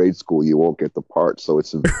school or grade school, you won't get the part. So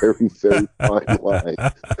it's a very, very fine line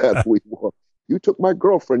that we want. You took my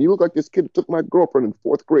girlfriend. You look like this kid who took my girlfriend in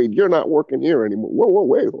 4th grade. You're not working here anymore. Whoa,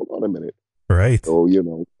 wait, hold on a minute. Right. So,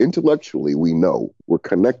 intellectually, we know we're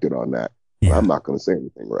connected on that. Yeah. I'm not going to say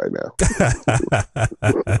anything right now.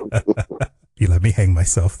 You let me hang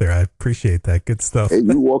myself there. I appreciate that. Good stuff. Hey,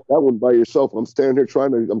 you walk that one by yourself. I'm standing here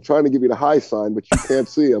I'm trying to give you the high sign, but you can't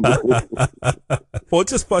see. Well, it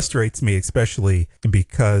just frustrates me, especially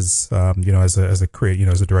because, as a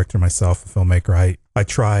creator, as a director myself, a filmmaker, I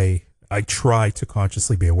try to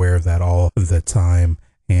consciously be aware of that all the time,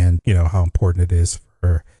 and how important it is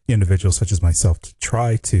for individuals such as myself to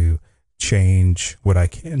try to change what I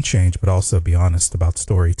can change, but also be honest about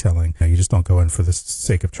storytelling. You just don't go in for the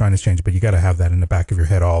sake of trying to change, but you got to have that in the back of your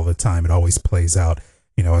head all the time. It always plays out.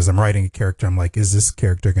 As I'm writing a character, I'm like, is this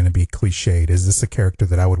character going to be cliched? Is this a character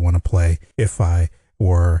that I would want to play if I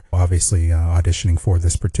were obviously auditioning for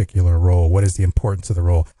this particular role? What is the importance of the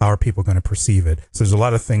role? How are people going to perceive it? So there's a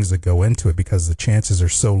lot of things that go into it because the chances are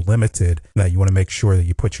so limited that you want to make sure that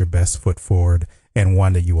you put your best foot forward and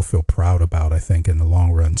one that you will feel proud about, I think, in the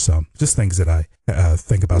long run. So just things that I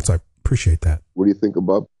think about. So I appreciate that. What do you think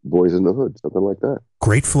about Boys in the Hood? Something like that.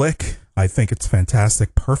 Great flick. I think it's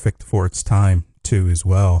fantastic. Perfect for its time, too, as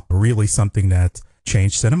well. Really something that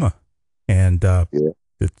changed cinema. And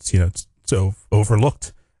it's, it's so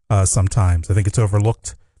overlooked sometimes. I think it's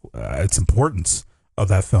overlooked its importance of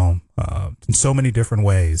that film in so many different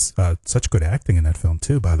ways. Such good acting in that film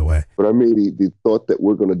too, by the way. But I mean, the thought that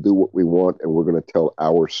we're going to do what we want and we're going to tell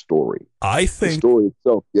our story. I think the story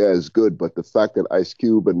itself, is good, but the fact that Ice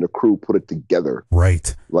Cube and the crew put it together,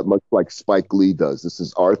 right, much like Spike Lee does. This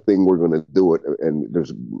is our thing. We're going to do it, and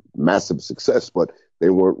there's massive success. But they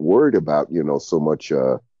weren't worried about so much.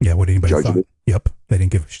 What anybody judgment. thought. Yep. They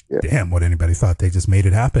didn't give a damn what anybody thought. They just made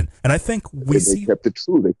it happen. And I think they kept it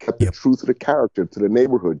true. They kept it true to the character, to the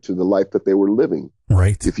neighborhood, to the life that they were living.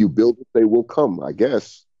 Right. If you build it, they will come, I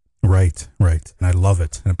guess. Right. And I love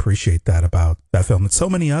it and appreciate that about that film and so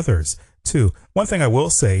many others too. One thing I will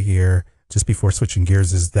say here, just before switching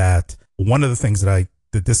gears, is that one of the things that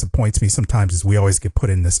disappoints me sometimes is we always get put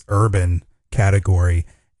in this urban category.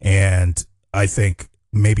 And I think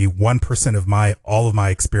maybe 1% of all of my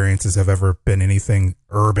experiences have ever been anything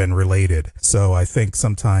urban related. So I think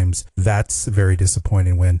sometimes that's very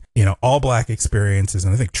disappointing when, all black experiences.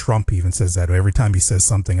 And I think Trump even says that every time he says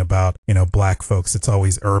something about, black folks, it's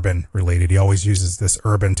always urban related. He always uses this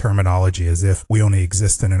urban terminology as if we only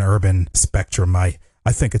exist in an urban spectrum.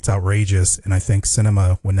 I think it's outrageous. And I think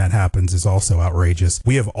cinema, when that happens, is also outrageous.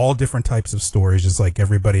 We have all different types of stories, just like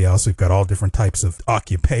everybody else. We've got all different types of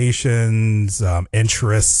occupations,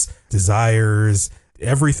 interests, desires.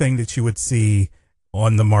 Everything that you would see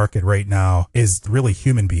on the market right now is really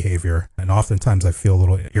human behavior. And oftentimes I feel a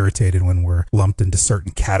little irritated when we're lumped into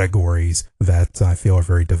certain categories that I feel are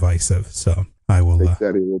very divisive. So I will take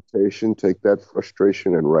that irritation, take that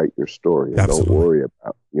frustration, and write your story. And absolutely. Don't worry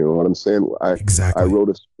about it. You know what I'm saying? Exactly. I wrote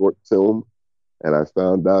a short film, and I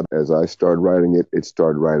found out as I started writing it, it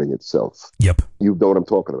started writing itself. Yep. You know what I'm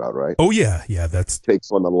talking about, right? Oh yeah, that's takes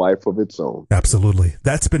on a life of its own. Absolutely.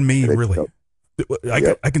 That's been me, really.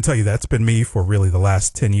 I can tell you that's been me for really the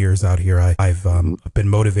last 10 years out here. I've been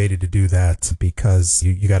motivated to do that because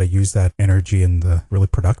you got to use that energy in the really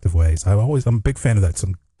productive ways. I'm a big fan of that. So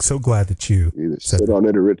I'm so glad that you either sit on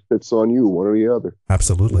it or it sits on you, one or the other.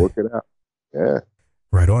 Absolutely. Work it out. Yeah.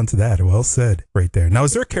 Right on to that. Well said right there. Now,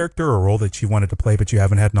 is there a character or role that you wanted to play, but you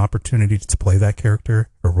haven't had an opportunity to play that character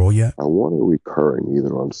or role yet? I want a recurring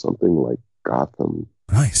either on something like Gotham.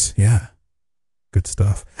 Nice. Yeah. Good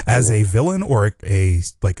stuff. As a villain or a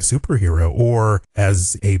superhero or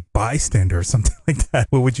as a bystander or something like that,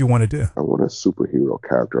 what would you want to do? I want a superhero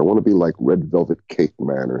character. I want to be like Red Velvet Cake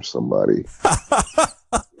Man or somebody.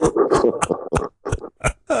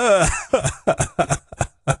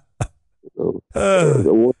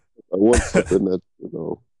 I want something that,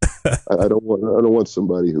 I don't want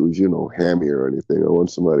somebody who's, hammy or anything. I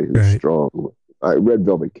want somebody who's right. strong. Red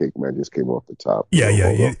Velvet Cake Man just came off the top. Yeah.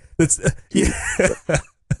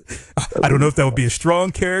 I don't know if that would be a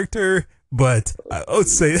strong character, but I would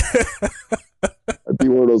say I'd be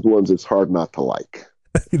one of those ones that's hard not to like.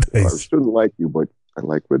 Nice. I shouldn't like you, but I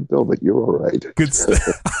like Red Velvet. You're all right. Good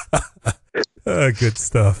stuff. Good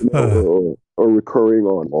stuff. Or recurring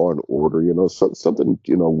on Law and Order, something,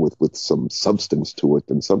 with some substance to it,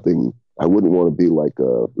 and something. I wouldn't want to be like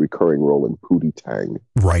a recurring role in Pootie Tang.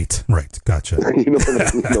 Right. Gotcha.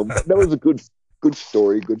 That was a good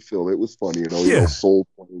story, good film. It was funny, Yeah. Soul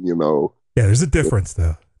Plane, Yeah, there's a difference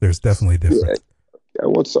though. There's definitely a difference. Yeah, I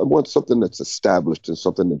want something that's established and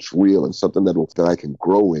something that's real and something that I can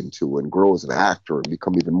grow into and grow as an actor and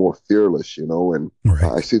become even more fearless, And right.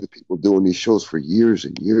 I see the people doing these shows for years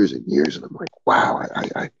and years and years, and I'm like, wow.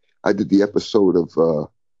 I did the episode of.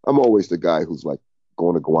 I'm always the guy who's like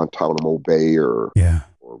going to Guantanamo Bay or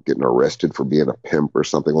getting arrested for being a pimp or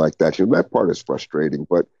something like that. That part is frustrating,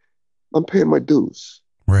 but I'm paying my dues.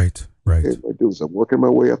 Right. I'm paying my dues. I'm working my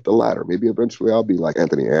way up the ladder. Maybe eventually I'll be like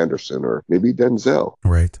Anthony Anderson or maybe Denzel.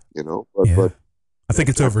 Right. But I think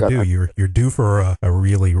it's overdue. You're due for a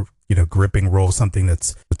really gripping role, something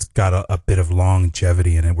that's got a bit of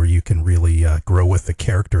longevity in it, where you can really grow with the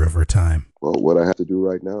character over time. Well, what I have to do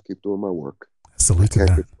right now, keep doing my work. Salute to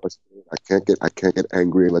that. I can't get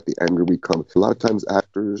angry and let the anger become. A lot of times,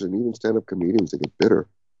 actors and even stand-up comedians, they get bitter.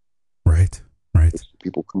 Right.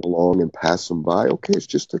 People come along and pass them by. Okay, it's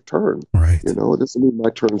just their turn. Right. It doesn't mean my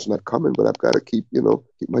turn's not coming, but I've got to keep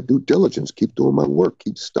my due diligence, keep doing my work,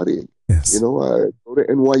 keep studying. Yes. I go to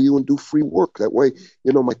NYU and do free work. That way,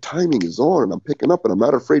 my timing is on and I'm picking up and I'm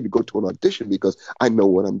not afraid to go to an audition because I know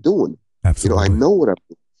what I'm doing. Absolutely. I know what I'm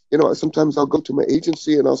doing. Sometimes I'll go to my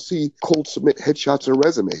agency and I'll see cold submit headshots and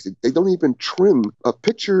resumes. They don't even trim a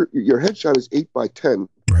picture. Your headshot is 8x10.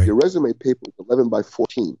 Right. Your resume paper is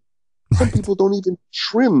 11x14. Some people don't even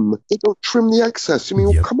trim. They don't trim the excess.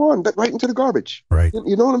 Come on, right into the garbage. Right.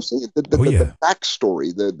 You know what I'm saying? The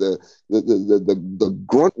backstory, the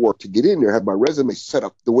grunt work to get in there, have my resume set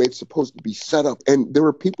up the way it's supposed to be set up. And there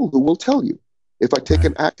are people who will tell you, if I take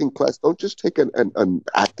an acting class, don't just take an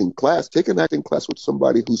acting class. Take an acting class with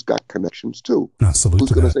somebody who's got connections too. Salute who's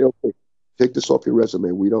to going that. to say, okay, take this off your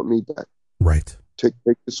resume. We don't need that. Right. Take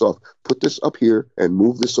this off. Put this up here and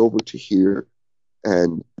move this over to here.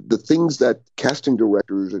 And the things that casting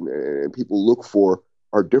directors and people look for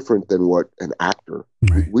are different than what an actor.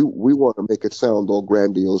 Right. We want to make it sound all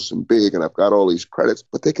grandiose and big, and I've got all these credits,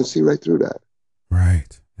 but they can see right through that.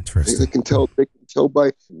 Right. Interesting. They can tell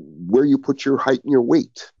by where you put your height and your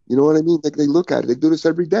weight. You know what I mean? They look at it. They do this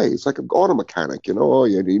every day. It's like an auto mechanic. Oh,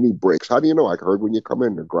 yeah, you need brakes. How do you know? I heard when you come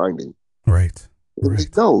in, they're grinding. Right.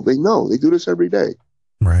 Right. They know. They do this every day.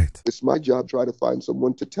 Right. It's my job to try to find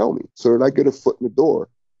someone to tell me so that I get a foot in the door,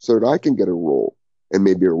 so that I can get a role and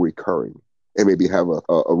maybe a recurring, and maybe have a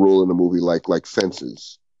role in a movie like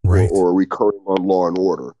Fences, Right. or a recurring on Law and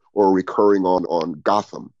Order, or a recurring on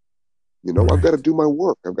Gotham. Right. I've got to do my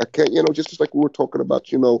work. I can't, just like we were talking about,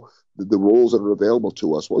 the roles that are available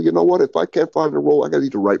to us. Well, you know what? If I can't find a role, I got to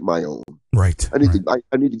need to write my own. Right. I need to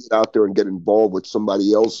get out there and get involved with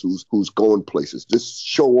somebody else who's going places. This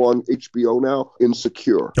show on HBO now,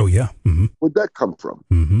 Insecure. Oh yeah. Mm-hmm. Where'd that come from?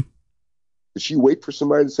 Mm-hmm. Did she wait for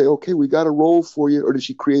somebody to say, "Okay, we got a role for you," or did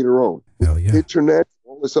she create her own? Hell yeah. Internet,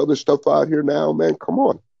 all this other stuff out here now, man. Come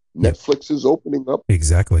on, Netflix is opening up.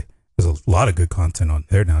 Exactly. There's a lot of good content on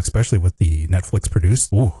there now, especially with the Netflix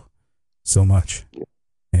produced. Ooh, so much.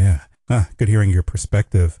 Yeah. Good hearing your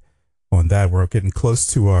perspective on that. We're getting close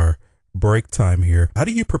to our break time here. How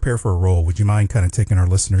do you prepare for a role? Would you mind kind of taking our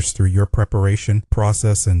listeners through your preparation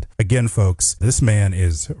process? And again, folks, this man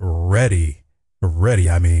is ready.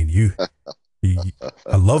 I mean,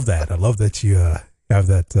 I love that. I love that you have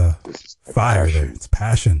that fire there. It's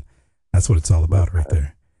passion. That's what it's all about right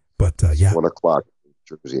there. But yeah. 1 o'clock in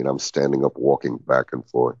Jersey, and I'm standing up, walking back and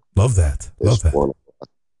forth. Love that. Love that. 1 o'clock.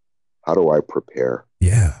 How do I prepare?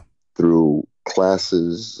 Yeah. Through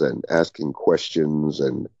classes and asking questions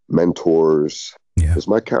and mentors. Yeah. Does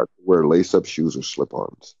my character wear lace-up shoes or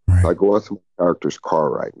slip-ons? Right. If I go out to my character's car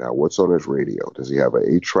right now, what's on his radio? Does he have an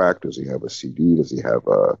 8-track? Does he have a CD? Is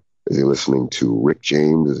he listening to Rick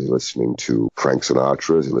James? Is he listening to Frank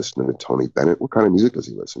Sinatra? Is he listening to Tony Bennett? What kind of music does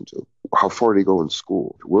he listen to? How far did he go in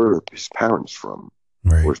school? Where are his parents from?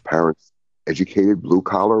 Right. Were his parents educated, blue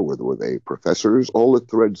collar? Were they professors? All the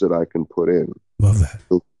threads that I can put in. Love that.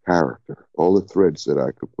 Character. All the threads that I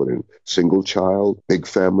could put in. Single child, big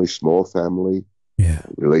family, small family. Yeah.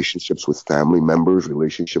 Relationships with family members,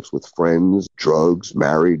 relationships with friends, drugs,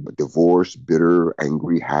 married, divorce, bitter,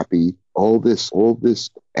 angry, happy. All this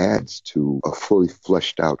adds to a fully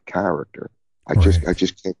fleshed out character. I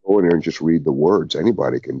just can't go in there and just read the words.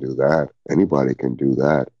 Anybody can do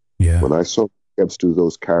that. Yeah. When I saw Gibbs do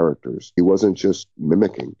those characters, he wasn't just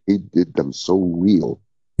mimicking. He did them so real.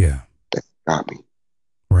 Yeah. That got me.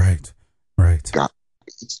 Right.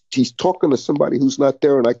 He's talking to somebody who's not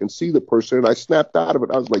there, and I can see the person, and I snapped out of it.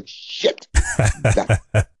 I was like, shit.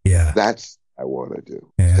 Yeah. That's what I want to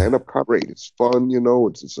do. Yeah. Stand-up comedy. It's fun,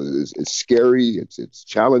 it's scary, it's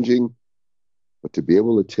challenging. But to be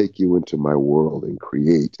able to take you into my world and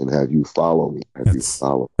create and have you follow me,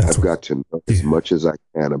 I've got to know as much as I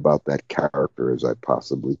can about that character as I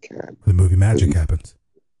possibly can. The movie magic happens.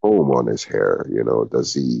 Foam on his hair,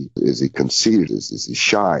 is he conceited? Is he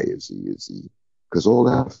shy? Is he because all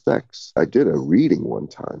that affects. I did a reading one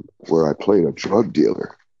time where I played a drug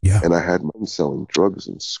dealer. Yeah. And I had mom selling drugs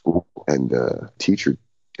in school, and teacher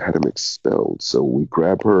had him expelled. So we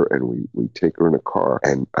grab her and we take her in a car,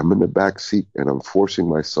 and I'm in the back seat and I'm forcing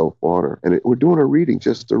myself on her. And we're doing a reading,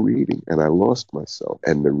 just a reading. And I lost myself.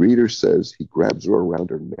 And the reader says he grabs her around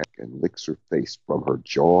her neck and licks her face from her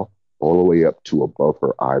jaw all the way up to above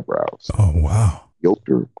her eyebrows. Oh, wow. Yoked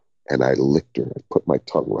her, and I licked her. I put my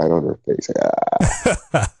tongue right on her face.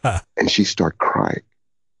 And she started crying,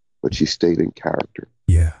 but she stayed in character.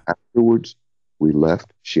 Yeah. Afterwards, we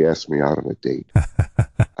left. She asked me out on a date.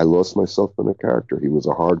 I lost myself in a character. He was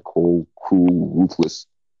a hard, cold, cruel, ruthless.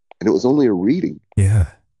 And it was only a reading. Yeah.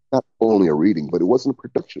 Not only a reading, but it wasn't a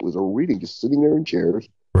production. It was a reading, just sitting there in chairs,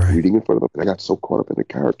 reading in front of them. And I got so caught up in the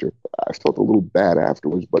character. I felt a little bad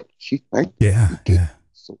afterwards, but she thanked me. Yeah.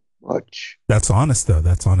 So much. That's honest, though.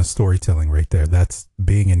 That's honest storytelling right there. That's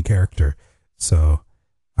being in character. So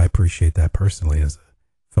I appreciate that personally as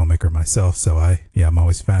a filmmaker myself. So I'm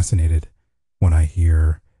always fascinated when I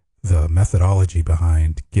hear the methodology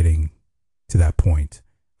behind getting to that point.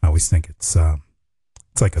 I always think it's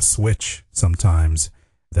like a switch sometimes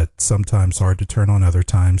that sometimes hard to turn on, other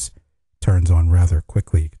times turns on rather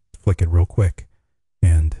quickly, flick it real quick.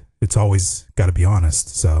 And it's always got to be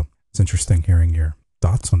honest. So it's interesting hearing your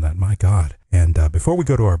thoughts on that. My God. And before we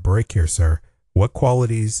go to our break here, sir, what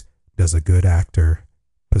qualities does a good actor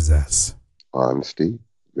possess? Honesty.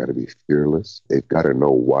 You've got to be fearless. They've got to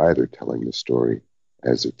know why they're telling the story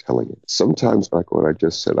as they're telling it. Sometimes, like what I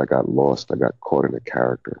just said, I got lost. I got caught in a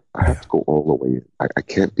character. I have to go all the way in. I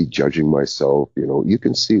can't be judging myself. You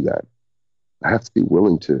can see that. I have to be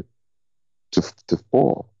willing to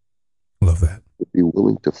fall. Love that. To be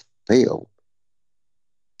willing to fail.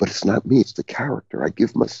 But it's not me. It's the character. I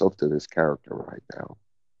give myself to this character right now.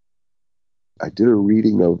 I did a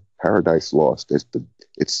reading of Paradise Lost.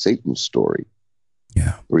 It's Satan's story.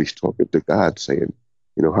 Yeah. Where he's talking to God saying,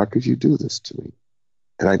 how could you do this to me?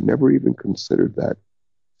 And I'd never even considered that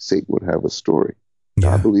Satan would have a story.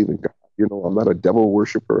 Yeah. I believe in God. I'm not a devil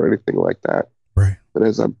worshiper or anything like that. Right. But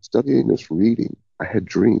as I'm studying this reading, I had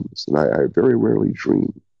dreams, and I very rarely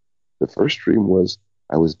dream. The first dream was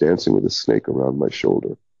I was dancing with a snake around my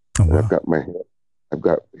shoulder. Oh, And wow. I've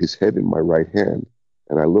got his head in my right hand,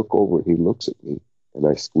 and I look over and he looks at me, and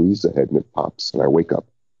I squeeze the head and it pops, and I wake up.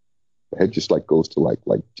 The head just goes to like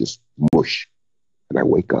just mush, and I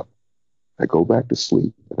wake up. I go back to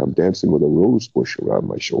sleep, and I'm dancing with a rose bush around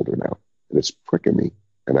my shoulder now, and it's pricking me,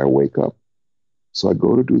 and I wake up. So I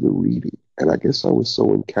go to do the reading, and I guess I was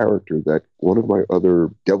so in character that one of my other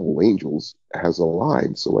devil angels has a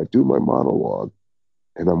line. So I do my monologue,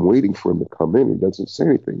 and I'm waiting for him to come in. He doesn't say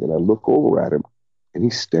anything, and I look over at him, and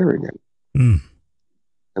he's staring at me. Mm.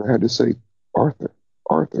 And I had to say, Arthur,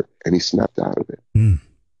 Arthur, and he snapped out of it. Mm.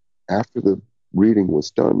 After the reading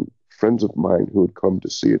was done, friends of mine who had come to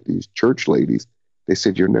see it, these church ladies, they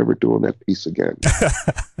said, "You're never doing that piece again."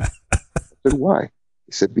 I said, "Why?"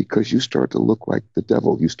 He said, "Because you start to look like the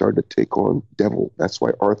devil. You start to take on devil. That's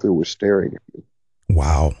why Arthur was staring at you."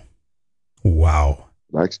 Wow. Wow.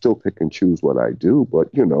 I still pick and choose what I do, but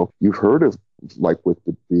you've heard of like with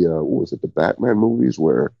the what was it, the Batman movies,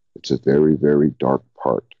 where it's a very, very dark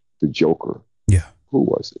part. The Joker. Yeah. Who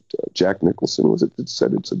was it? Jack Nicholson was it that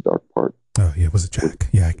said it's a dark part? Oh, yeah. Was it Jack?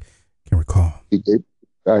 Yeah, I can recall. He gave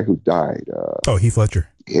the guy who died. Heath Ledger.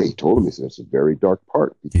 Yeah, he told him, he said, it's a very dark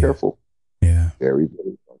part. Be careful. Yeah. Very,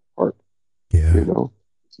 very dark part. Yeah.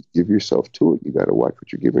 Give yourself to it. You got to watch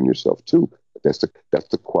what you're giving yourself to. But that's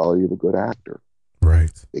the quality of a good actor.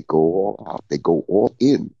 Right. They go all out. They go all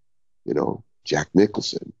in. Jack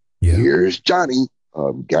Nicholson. Yeah. Here's Johnny.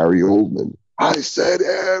 Gary Oldman. I said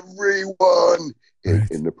everyone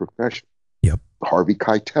in the profession. Yep. Harvey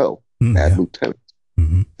Keitel, Bad Lieutenant.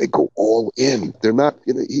 Mm-hmm. They go all in. They're not.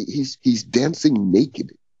 He's dancing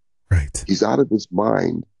naked. Right. He's out of his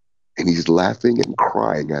mind, and he's laughing and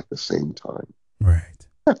crying at the same time. Right.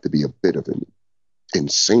 You have to be a bit of an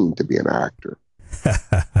insane to be an actor.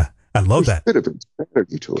 I love that. There's a bit of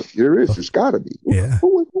insanity to it. There's got to be. Yeah.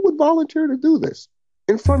 Who would volunteer to do this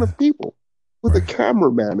in front of people with a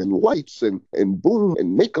cameraman and lights and boom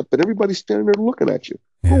and makeup and everybody standing there looking at you?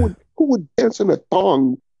 Yeah. Who would dance in a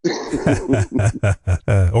thong?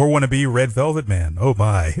 Or want to be Red Velvet Man? Oh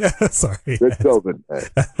my! Sorry. Red Velvet Man.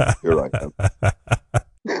 Here I am.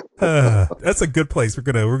 That's a good place. We're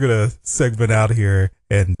gonna segment out here,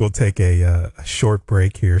 and we'll take a short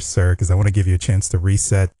break here, sir, because I want to give you a chance to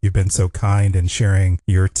reset. You've been so kind in sharing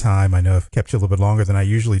your time. I know I've kept you a little bit longer than I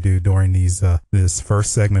usually do during this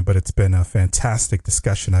first segment, but it's been a fantastic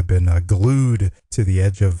discussion. I've been glued to the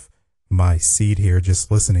edge of my seat here, just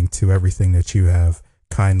listening to everything that you have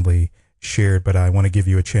kindly shared. But I want to give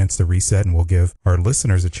you a chance to reset, and we'll give our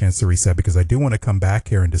listeners a chance to reset, because I do want to come back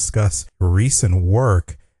here and discuss recent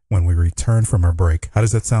work when we return from our break. How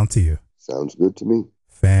does that sound to you? Sounds good to me.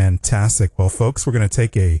 Fantastic. Well, folks, we're going to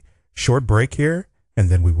take a short break here, and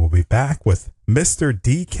then we will be back with Mr.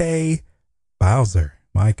 DK Bowser.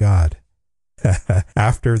 My God.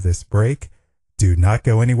 After this break, do not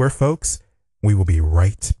go anywhere, folks. We will be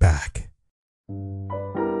right back.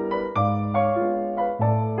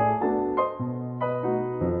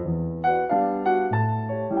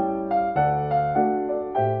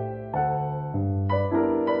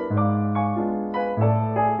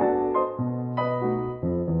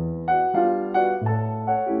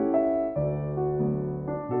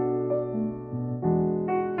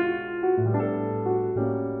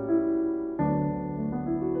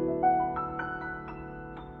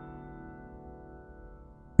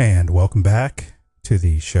 And welcome back to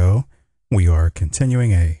the show. We are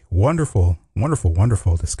continuing a wonderful, wonderful,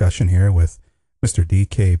 wonderful discussion here with Mr.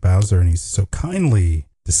 DK Bowser, and he's so kindly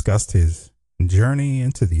discussed his journey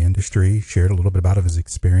into the industry, shared a little bit about his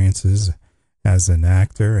experiences as an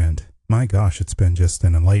actor, and my gosh, it's been just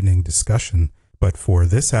an enlightening discussion. But for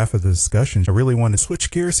this half of the discussion, I really want to switch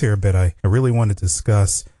gears here a bit. I really want to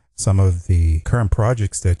discuss some of the current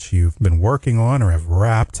projects that you've been working on or have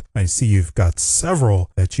wrapped. I see you've got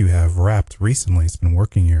several that you have wrapped recently. It's been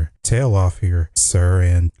working your tail off here, sir.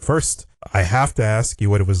 And first, I have to ask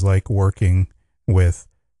you what it was like working with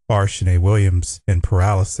Arshanay Williams in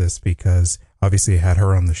Paralysis, because obviously I had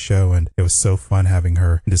her on the show, and it was so fun having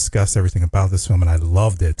her discuss everything about this film, and I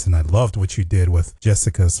loved it. And I loved what you did with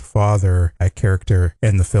Jessica's father, that character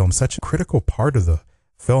in the film, such a critical part of the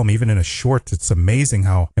film, even in a short. It's amazing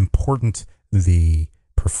how important the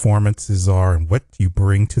performances are and what you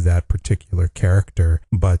bring to that particular character.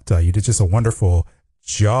 But you did just a wonderful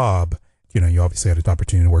job. You obviously had an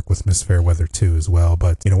opportunity to work with Miss Fairweather too as well.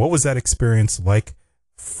 But what was that experience like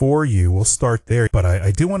for you. We'll start there, but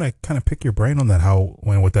I do want to kind of pick your brain on that,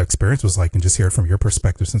 what that experience was like, and just hear it from your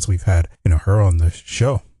perspective since we've had, her on the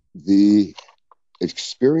show. The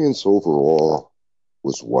experience overall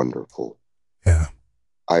was wonderful. Yeah.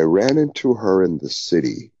 I ran into her in the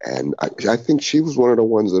city, and I think she was one of the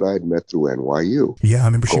ones that I had met through NYU. Yeah, I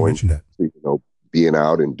remember she mentioned that. Being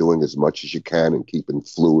out and doing as much as you can and keeping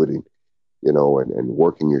fluid and, and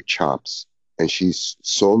working your chops. And she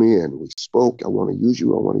saw me and we spoke. I want to use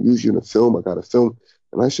you. I want to use you in a film. I got a film.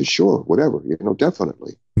 And I said, sure, whatever,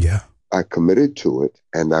 definitely. Yeah. I committed to it,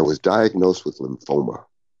 and I was diagnosed with lymphoma.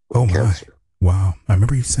 Oh, cancer. Wow. I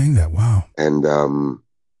remember you saying that. Wow. And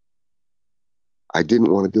I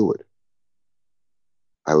didn't want to do it.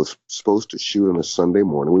 I was supposed to shoot on a Sunday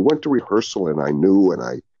morning. We went to rehearsal, and I knew, and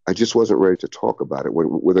I just wasn't ready to talk about it.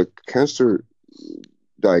 With a cancer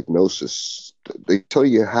diagnosis, they tell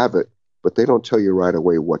you have it, but they don't tell you right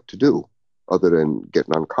away what to do other than get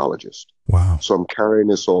an oncologist. Wow. So I'm carrying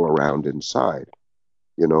this all around inside.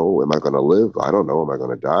 Am I going to live? I don't know. Am I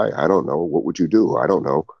going to die? I don't know. What would you do? I don't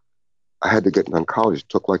know. I had to get an oncologist. It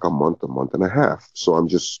took like a month and a half. So I'm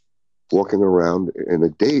just walking around in a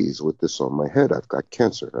daze with this on my head. I've got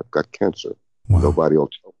cancer. Wow. Nobody will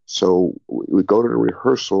tell me. So we go to the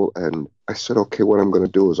rehearsal, and I said, okay, what I'm going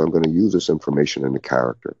to do is I'm going to use this information in the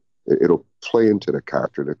character. It'll play into the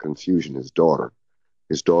character, the confusion, his daughter.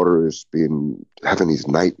 His daughter is having these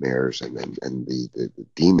nightmares and the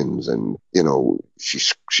demons, and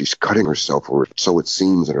she's cutting herself, or so it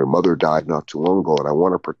seems, and her mother died not too long ago, and I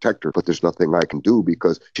want to protect her, but there's nothing I can do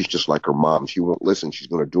because she's just like her mom. She won't listen. She's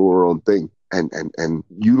going to do her own thing. And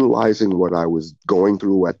utilizing what I was going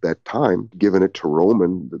through at that time, giving it to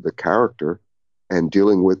Roman, the character, and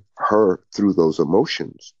dealing with her through those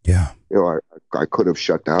emotions. Yeah. I could have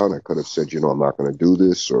shut down. I could have said, I'm not going to do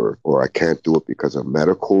this, or I can't do it because of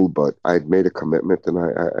medical, but I had made a commitment, and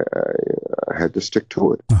I had to stick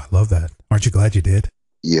to it. Oh, I love that. Aren't you glad you did?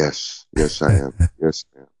 Yes, I am. Yes,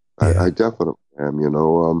 I am. Yeah. I definitely am.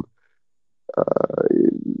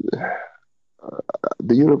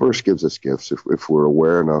 The universe gives us gifts if we're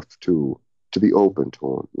aware enough to be open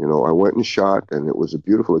to them. I went and shot, and it was a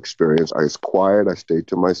beautiful experience. I was quiet. I stayed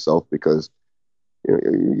to myself because,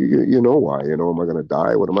 you know why? Am I going to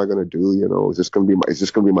die? What am I going to do? Is this going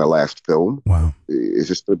to be my last film? Wow. Is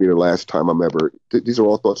this going to be the last time I'm ever? These are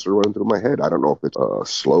all thoughts that are running through my head. I don't know if it's a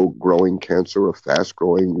slow growing cancer, a fast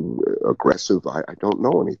growing, aggressive. I don't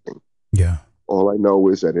know anything. Yeah. All I know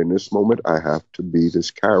is that in this moment, I have to be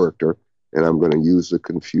this character. And I'm going to use the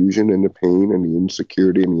confusion and the pain and the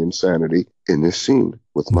insecurity and the insanity in this scene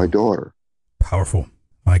with my daughter. Powerful.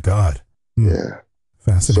 My God. Yeah.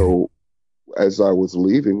 Fascinating. So as I was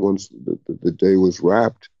leaving, once the day was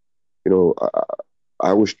wrapped,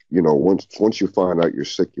 I was, once you find out you're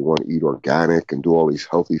sick, you want to eat organic and do all these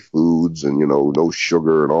healthy foods and, no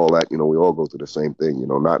sugar and all that. We all go through the same thing,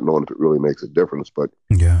 not knowing if it really makes a difference, but,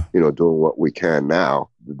 yeah, doing what we can now.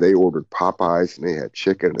 They ordered Popeyes and they had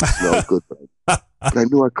chicken and it smelled good, but I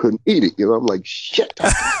knew I couldn't eat it. I'm like, shit. So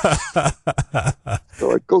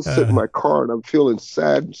I go sit in my car and I'm feeling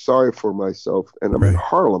sad and sorry for myself. And I'm in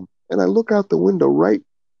Harlem and I look out the window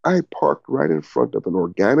I parked right in front of an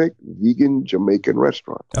organic, vegan, Jamaican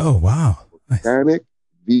restaurant. Oh, wow. Organic,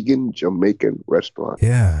 vegan, Jamaican restaurant.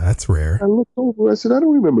 Yeah, that's rare. I looked over. I said, I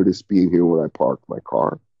don't remember this being here when I parked my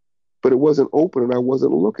car. But it wasn't open and I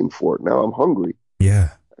wasn't looking for it. Now I'm hungry. Yeah.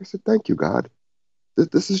 I said, thank you, God.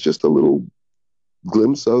 This is just a little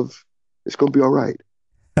glimpse of it's going to be all right.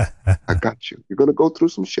 I got you. You're going to go through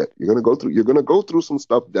some shit. You're going to go through some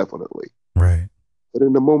stuff, definitely. Right. But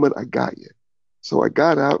in the moment, I got you. So I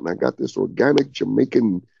got out and I got this organic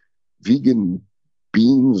Jamaican vegan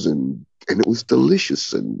beans and it was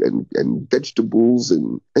delicious and vegetables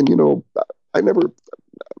and I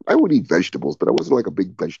would eat vegetables, but I wasn't like a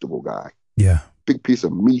big vegetable guy. Yeah. Big piece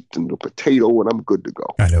of meat and a potato and I'm good to go.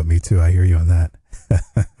 I know, me too. I hear you on that.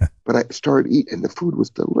 But I started eating and the food was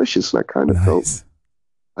delicious and I kind of felt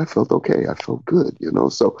okay. I felt good,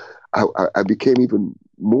 so I became even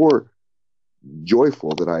more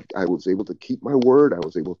joyful that I was able to keep my word. I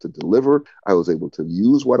was able to deliver. I was able to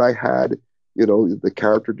use what I had, the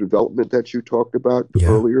character development that you talked about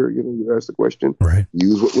earlier, you asked the question, right?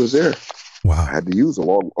 Use what was there. Wow. I had to use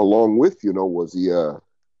along with, was he owned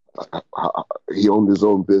his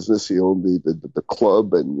own business. He owned the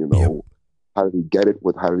club and, how did he get it?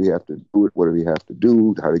 How did he have to do it? What did he have to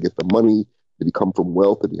do? How to get the money? Did he come from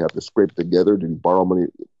wealth? Did he have to scrape together? Did he borrow money?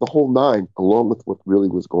 The whole nine, along with what really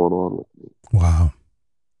was going on with me. Wow.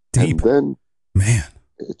 Deep. And then, man,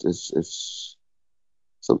 it's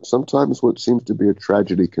sometimes what seems to be a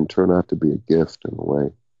tragedy can turn out to be a gift in a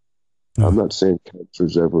way. I'm not saying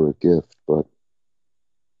cancer's ever a gift, but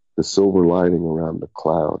the silver lining around the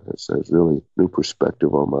cloud has really new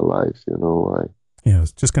perspective on my life. I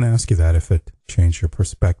was just going to ask you that if it changed your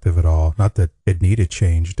perspective at all. Not that it needed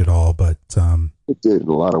changed at all, but it did in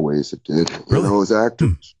a lot of ways. It did. Really? As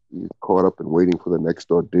actors, you caught up in waiting for the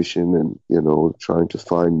next audition, and trying to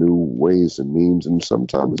find new ways and means. And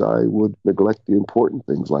sometimes I would neglect the important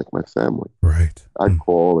things like my family. Right. I'd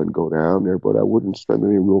call and go down there, but I wouldn't spend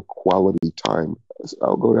any real quality time.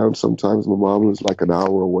 I'll go down sometimes. My mom is like an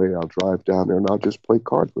hour away. I'll drive down there and I'll just play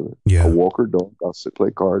cards with her. Yeah. I'll walk her dog. I'll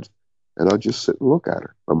play cards. And I'll just sit and look at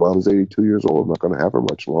her. My mom's 82 years old. I'm not going to have her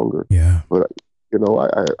much longer. Yeah. But,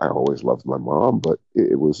 I always loved my mom, but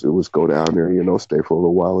it was go down there, stay for a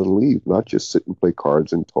little while and leave, not just sit and play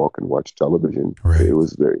cards and talk and watch television. Right.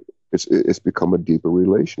 It's become a deeper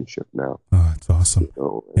relationship now. Oh, that's awesome.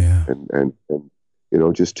 Yeah. And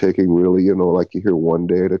just taking really, like you hear, one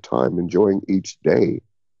day at a time, enjoying each day.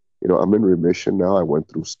 I'm in remission now. I went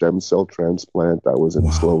through stem cell transplant. I was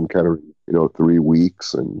in Sloan Kettering, 3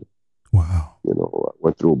 weeks, and wow. I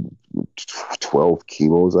went through 12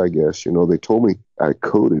 chemos, I guess. They told me I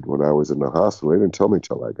coded when I was in the hospital. They didn't tell me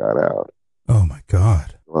till I got out. Oh, my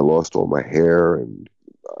God. I lost all my hair, and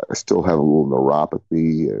I still have a little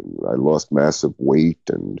neuropathy, and I lost massive weight,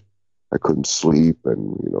 and I couldn't sleep.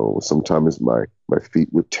 And, sometimes my feet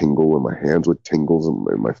would tingle and my hands would tingle,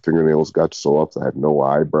 and my fingernails got soft. I had no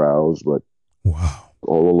eyebrows, but wow.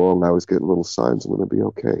 All along, I was getting little signs. I'm going to be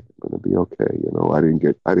okay. I'm going to be okay. I didn't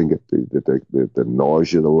get the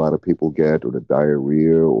nausea that a lot of people get, or the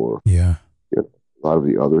diarrhea, or a lot of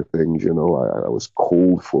the other things. I was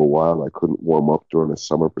cold for a while. I couldn't warm up during the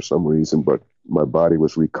summer for some reason, but my body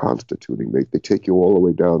was reconstituting. They take you all the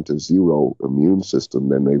way down to zero immune system,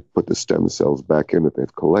 then they put the stem cells back in that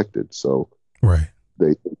they've collected. So right.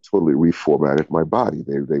 They totally reformatted my body.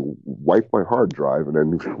 They wiped my hard drive and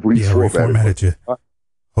then reformatted you.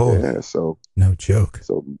 Oh, yeah, so no joke.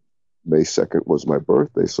 So May 2nd was my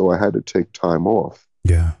birthday, so I had to take time off.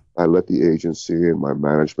 Yeah. I let the agency and my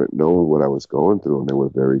management know what I was going through, and they were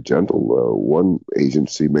very gentle. One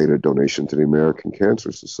agency made a donation to the American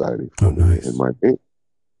Cancer Society for me in my name.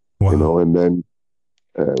 Wow. And then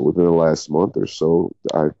within the last month or so,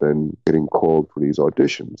 I've been getting called for these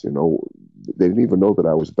auditions. They didn't even know that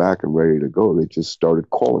I was back and ready to go. They just started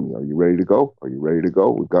calling me. Are you ready to go? Are you ready to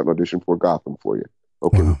go? We've got an audition for Gotham for you.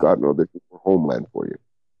 Okay, we've got an audition for Homeland for you.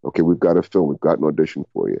 Okay, we've got a film. We've got an audition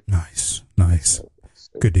for you. Nice.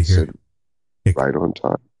 Good to hear. Right on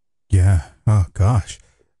time. Yeah. Oh, gosh.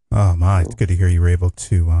 Oh, my. It's good to hear you were able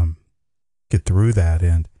to get through that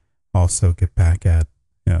and also get back at,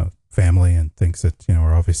 family and things that,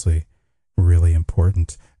 are obviously really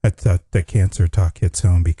important. The cancer talk hits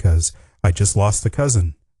home because I just lost a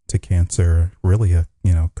cousin to cancer really a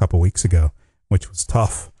couple weeks ago, which was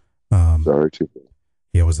tough. Sorry to hear.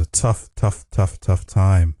 Yeah, it was a tough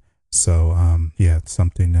time. So, it's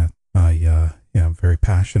something that I'm very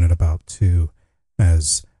passionate about too,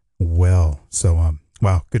 as well. So,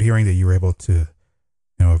 wow, good hearing that you were able to,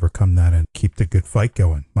 overcome that and keep the good fight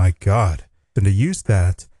going. My God. And to use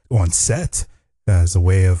that on set as a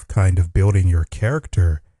way of kind of building your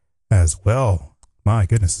character as well. My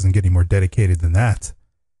goodness, isn't getting more dedicated than that.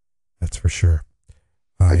 That's for sure.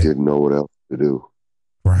 I didn't know what else to do.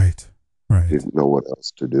 Right. Didn't know what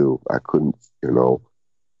else to do. I couldn't,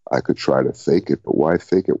 I could try to fake it, but why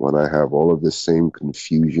fake it when I have all of this same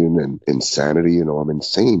confusion and insanity? I'm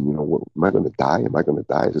insane. Am I going to die? Am I going to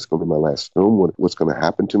die? Is this going to be my last film? What's going to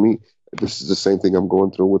happen to me? This is the same thing I'm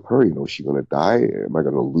going through with her. Is she going to die? Am I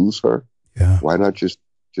going to lose her? Yeah. Why not just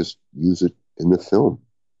use it in the film?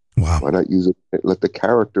 Wow. Why not use it? Let the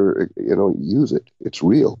character, use it. It's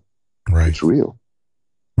real. Right. It's real.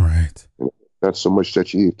 Right. Not so much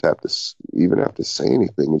that you have to even have to say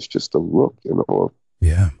anything. It's just a look,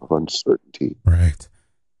 of uncertainty. Right.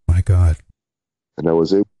 My God. And I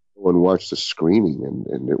was able to go and watch the screening,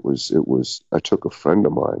 and it was. I took a friend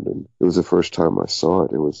of mine, and it was the first time I saw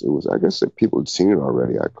it. It was. I guess that people had seen it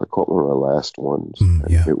already. I caught one of the last ones.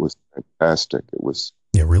 It was fantastic. It was.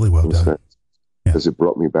 Yeah, really well done. Because it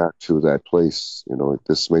brought me back to that place.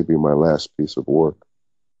 This may be my last piece of work.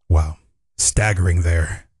 Wow, staggering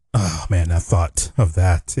there. Oh man, that thought of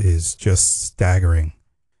that is just staggering.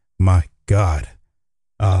 My God.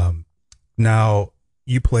 Now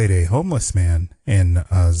you played a homeless man in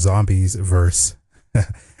Zombies vs.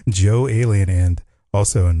 Joe Alien, and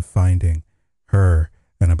also in Finding Her.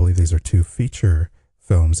 And I believe these are two feature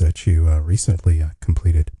films that you recently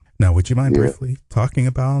completed. Now, would you mind briefly talking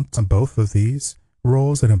about both of these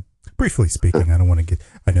roles? And briefly speaking, I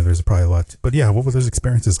know there's probably a lot, but what were those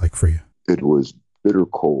experiences like for you? It was bitter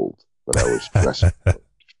cold. but I was dressed. I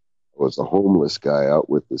was a homeless guy out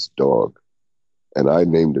with this dog, and I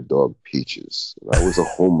named the dog Peaches. And I was a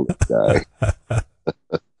homeless guy.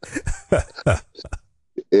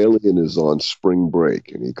 The alien is on spring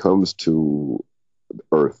break, and he comes to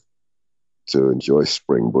Earth to enjoy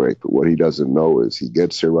spring break. But what he doesn't know is he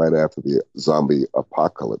gets here right after the zombie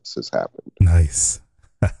apocalypse has happened. Nice.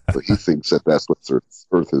 So he thinks that that's what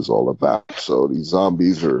Earth is all about. So these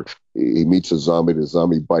zombies he meets a zombie, the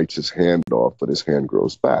zombie bites his hand off, but his hand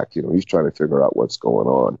grows back. You know, he's trying to figure out what's going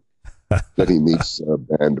on. Then he meets a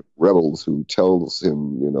band of rebels who tells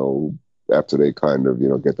him, you know, after they kind of, you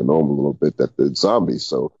know, get to know him a little bit, that the zombies.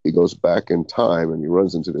 So he goes back in time and he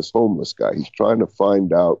runs into this homeless guy. He's trying to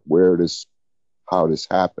find out how this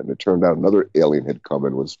happened. It turned out another alien had come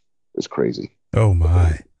and was crazy. Oh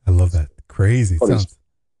my. I love that. Crazy. Sounds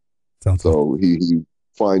so he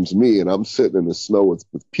finds me, and I'm sitting in the snow with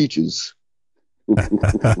Peaches. I'm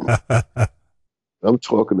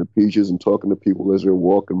talking to Peaches and talking to people as they're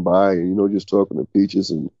walking by, and, you know, just talking to Peaches.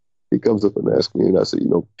 And he comes up and asks me, and I said, you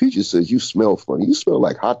know, Peaches says, you smell funny. You smell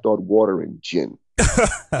like hot dog water and gin.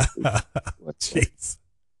 Jeez.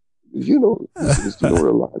 You know where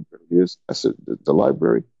the library is? I said, the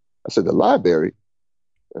library? I said, the library?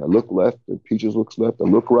 And I look left, and Peaches looks left. I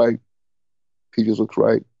look right. Peaches looks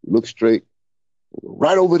right. Look straight.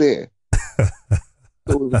 Right over there.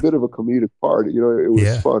 So it was a bit of a comedic part. You know, it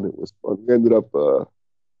was fun. It was fun.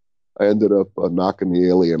 I ended up knocking the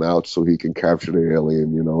alien out so he can capture the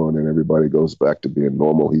alien, you know, and then everybody goes back to being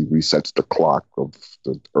normal. He resets the clock of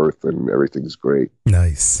the Earth and everything's great.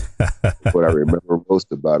 Nice. What I remember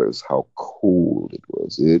most about it is how cold it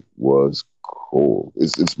was. It was cold.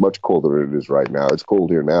 It's much colder than it is right now. It's cold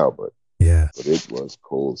here now, but it was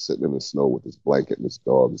cold, sitting in the snow with his blanket and his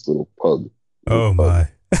dog, his little pug. My.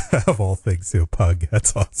 Of all things, to a pug.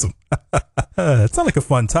 That's awesome. It sounded like a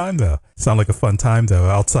fun time, though.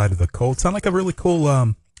 Outside of the cold. Sound like a really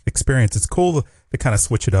cool experience. It's cool to kind of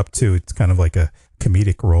switch it up, too. It's kind of like a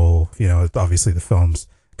comedic role. You know, obviously the film's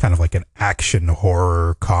kind of like an action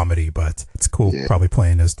horror comedy, but it's cool probably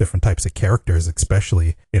playing as different types of characters,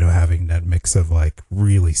 especially, you know, having that mix of like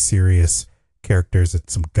really serious characters and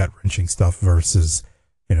some gut-wrenching stuff versus,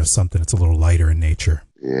 you know, something that's a little lighter in nature.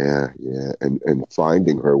 Yeah. And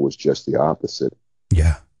finding her was just the opposite.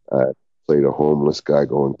 Yeah. I played a homeless guy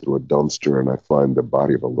going through a dumpster, and I find the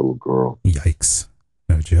body of a little girl. Yikes.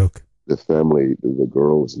 No joke. The family, the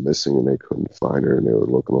girl was missing, and they couldn't find her, and they were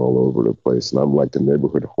looking all over the place. And I'm like the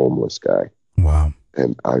neighborhood homeless guy. Wow.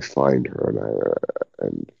 And I find her,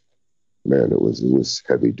 and man, it was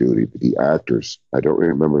heavy duty. But the actors, I don't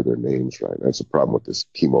remember their names right. That's the problem with this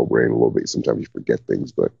chemo brain a little bit. Sometimes you forget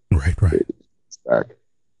things, but right. It's back.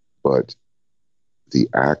 But the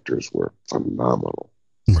actors were phenomenal.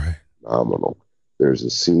 Right. Phenomenal. There's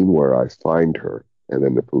a scene where I find her, and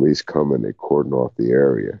then the police come and they cordon off the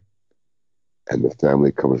area, and the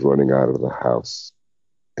family comes running out of the house,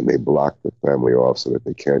 and they block the family off so that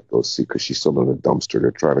they can't go see, because she's still in a dumpster.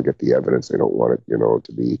 They're trying to get the evidence. They don't want it, you know,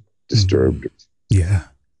 to be disturbed. Yeah.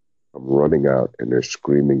 I'm running out, and they're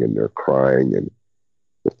screaming and they're crying, and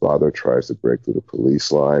the father tries to break through the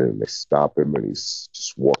police line, and they stop him, and he's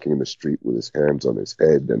just walking in the street with his hands on his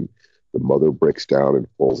head. And the mother breaks down and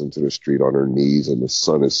falls into the street on her knees, and the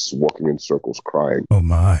son is walking in circles crying. Oh,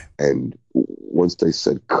 my. And once they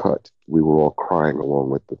said cut, we were all crying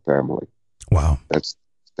along with the family. Wow.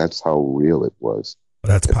 That's how real it was.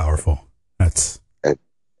 That's powerful.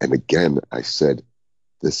 And again, I said,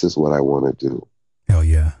 this is what I want to do. Hell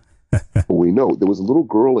yeah. We know there was a little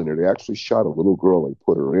girl in there. They actually shot a little girl and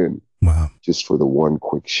put her in. Wow. Just for the one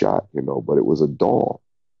quick shot, you know, but it was a doll.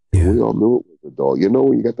 Yeah. We all knew it was a doll. You know,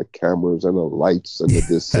 when you got the cameras and the lights and the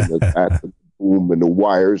this and the that, and the boom and the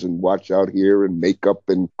wires and watch out here and makeup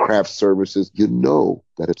and craft services, you know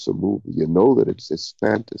that it's a movie. You know that it's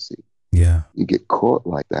fantasy. Yeah. You get caught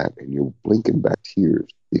like that and you're blinking back tears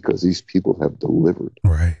because these people have delivered.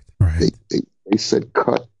 Right. They said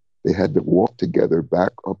cut. They had to walk together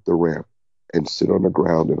back up the ramp and sit on the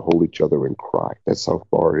ground and hold each other and cry. That's how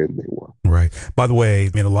far in they were. Right. By the way,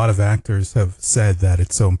 I mean, a lot of actors have said that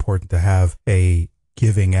it's so important to have a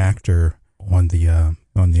giving actor on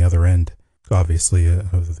the other end, obviously,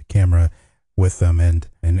 of the camera with them. And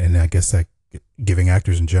I guess that giving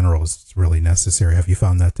actors in general is really necessary. Have you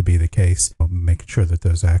found that to be the case? Making sure that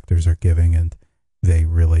those actors are giving and they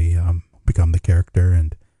really become the character.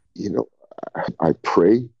 And, you know, I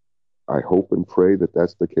pray. I hope and pray that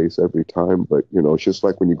that's the case every time. But, you know, it's just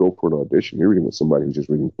like when you go for an audition, you're reading with somebody who's just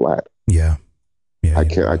reading flat. Yeah. I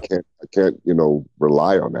can't, you know,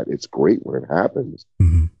 rely on that. It's great when it happens,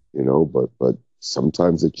 mm-hmm. you know, but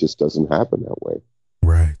sometimes it just doesn't happen that way.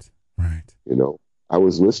 Right. You know, I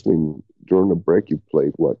was listening during the break. You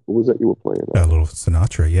played what? What was that you were playing? A little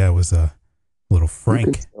Sinatra. Yeah, it was a little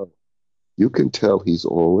Frank. You can tell he's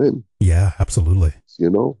all in. Yeah, absolutely. You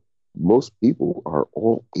know, most people are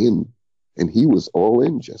all in, and he was all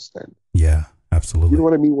in just then. Yeah, absolutely. You know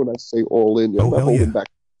what I mean when I say all in? I'm not holding back.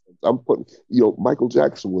 I'm putting, Michael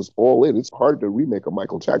Jackson was all in. It's hard to remake a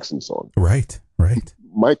Michael Jackson song. Right.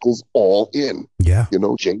 Michael's all in. Yeah.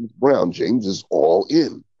 James Brown. James is all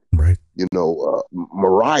in. Right.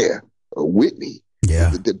 Mariah, Whitney.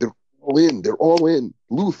 Yeah. They're all in. They're all in.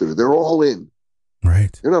 Luther, they're all in.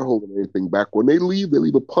 Right. They're not holding anything back. When they leave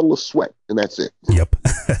a puddle of sweat, and that's it. Yep.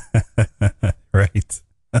 Right.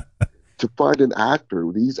 To find an actor,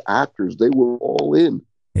 these actors, they were all in.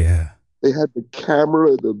 Yeah. They had the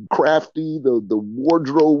camera, the crafty, the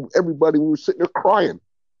wardrobe. Everybody was sitting there crying.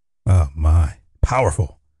 Oh, my.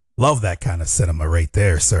 Powerful. Love that kind of cinema right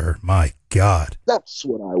there, sir. My God. That's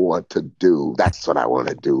what I want to do. That's what I want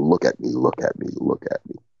to do. Look at me. Look at me. Look at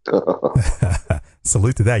me.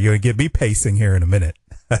 Salute to that. You're going to get me pacing here in a minute.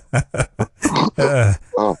 I get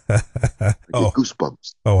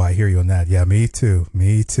goosebumps. Oh, I hear you on that. Yeah, me too.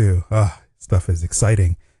 Me too. Stuff is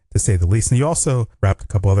exciting, to say the least. And you also wrapped a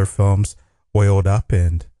couple other films, Oiled Up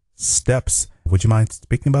and Steps. Would you mind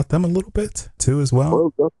speaking about them a little bit, too, as well?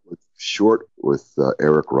 Oiled Up was short with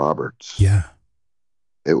Eric Roberts. Yeah.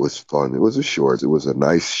 It was fun. It was a short. It was a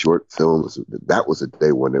nice short film. That was a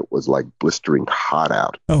day when it was like blistering hot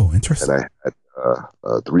out. Oh, interesting. And I had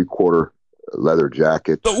a 3/4 leather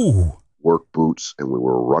jacket, work boots, and we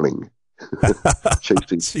were running,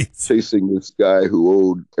 chasing this guy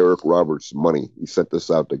who owed Eric Roberts money. He sent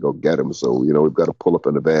us out to go get him. So, we've got to pull up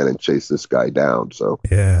in a van and chase this guy down. So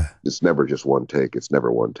yeah, it's never just one take. It's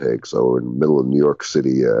never one take. So in the middle of New York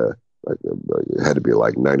City, it had to be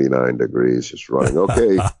like 99 degrees, just running.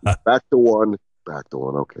 Okay, back to one.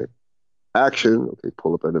 Okay, action. Okay,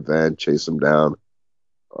 pull up in a van, chase him down,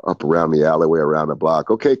 up around the alleyway, around the block.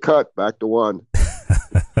 Okay, cut. Back to one.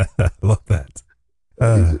 Love that.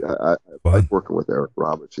 I like working with Eric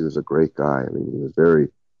Roberts. He was a great guy. I mean, he was very,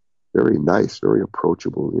 very nice, very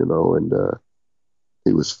approachable, and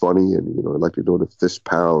he was funny, and I liked to do the fist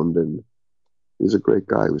pound, and he was a great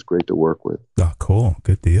guy. He was great to work with. Oh, cool.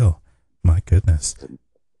 Good deal. My goodness. And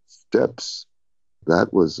Steps,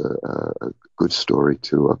 that was a good story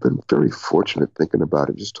too. I've been very fortunate thinking about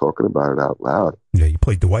it, just talking about it out loud. Yeah, you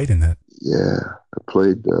played Dwight in that. Yeah, I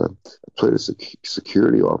played a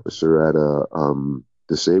security officer at a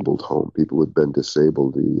disabled home. People had been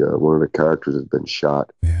disabled. One of the characters had been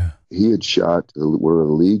shot. Yeah, he had shot one of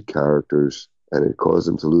the lead characters, and it caused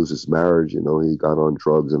him to lose his marriage. He got on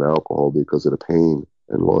drugs and alcohol because of the pain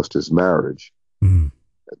and lost his marriage. Mm.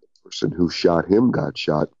 And the person who shot him got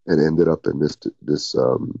shot and ended up in this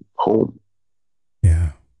home.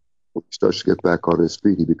 Yeah. When he starts to get back on his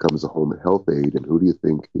feet, he becomes a home health aide, and who do you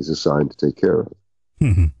think he's assigned to take care of?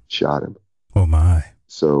 Mm-hmm. Shot him. Oh, my.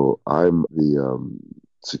 So I'm the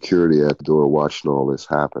security at the door watching all this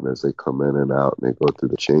happen as they come in and out and they go through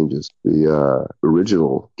the changes. The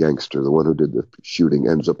original gangster, the one who did the shooting,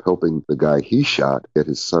 ends up helping the guy he shot get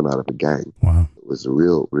his son out of a gang. Wow. It was a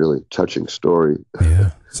really touching story.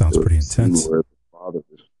 Yeah, sounds pretty intense. Where the father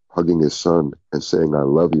was hugging his son and saying, "I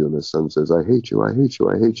love you," and the son says, "I hate you, I hate you,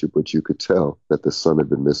 I hate you," but you could tell that the son had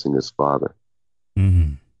been missing his father.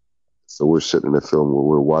 Mm-hmm. So we're sitting in a film where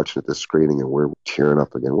we're watching at the screening and we're tearing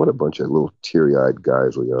up again. What a bunch of little teary-eyed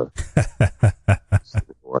guys we are.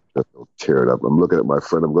 Tear it up. I'm looking at my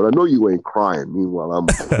friend. I'm going, "I know you ain't crying." Meanwhile, I'm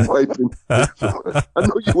wiping. I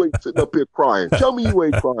know you ain't sitting up here crying. Tell me you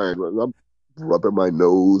ain't crying. I'm rubbing my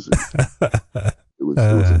nose. It was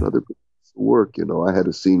another good work. I had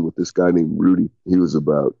a scene with this guy named Rudy. He was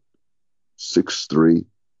about 6'3".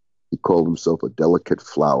 He called himself a delicate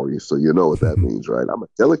flower. So you know what that means, right? I'm a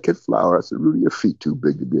delicate flower. I said, "Rudy, your feet too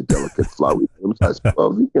big to be a delicate flower. I'm size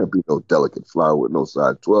 12. You can't be no delicate flower with no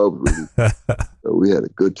size 12, Rudy." So we had a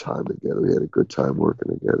good time together. We had a good time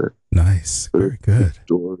working together. Nice. Very good.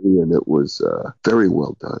 Story, and it was very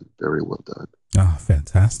well done. Very well done. Oh,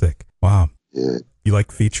 fantastic. Wow. Yeah. You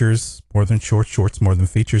like features more than shorts more than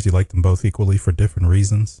features? You like them both equally for different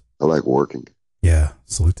reasons? I like working. Yeah.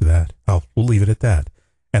 Salute to that. We'll leave it at that.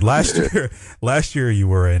 And last year you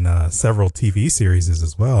were in several TV series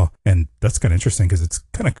as well, and that's kind of interesting because it's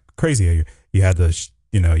kind of crazy. You had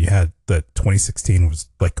you had the 2016 was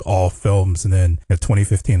like all films, and then in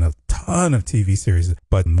 2015 a ton of TV series.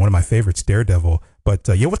 But one of my favorites, Daredevil. But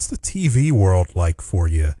what's the TV world like for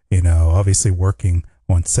you? Obviously working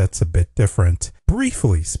on set's a bit different.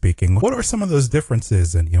 Briefly speaking, what are some of those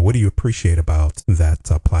differences, and what do you appreciate about that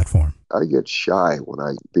platform? I get shy when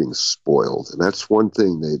I'm being spoiled, and that's one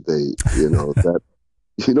thing they that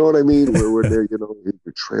what I mean. Where they're in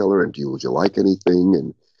your trailer, and would you like anything?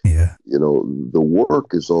 And yeah, the work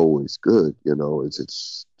is always good.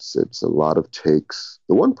 It's a lot of takes.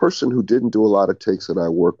 The one person who didn't do a lot of takes that I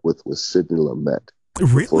worked with was Sidney Lumet.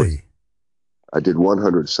 Really? I did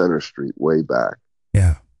 100 Center Street way back.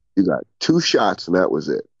 Yeah. He got 2 shots and that was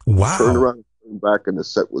it. Wow. Turned around, turned back, and the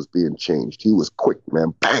set was being changed. He was quick,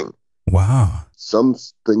 man. Bang. Wow. Some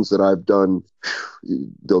things that I've done,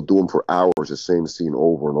 they'll do them for hours, the same scene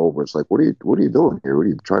over and over. It's like, what are you doing here? What are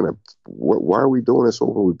you trying to? Why are we doing this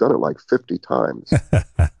over? We've done it like 50 times.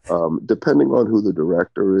 Depending on who the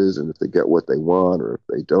director is and if they get what they want or if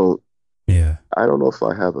they don't. Yeah. I don't know if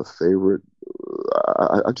I have a favorite.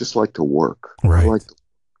 I just like to work. Right.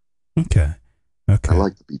 Okay. I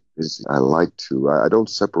like to be busy. I don't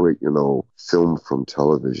separate, film from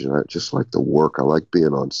television. I just like to work. I like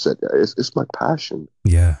being on set. It's my passion.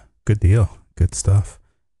 Yeah. Good deal. Good stuff.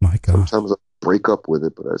 My God. Sometimes I break up with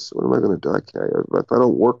it, but I say, what am I going to do? If I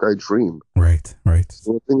don't work, I dream. Right.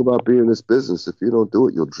 So the thing about being in this business, if you don't do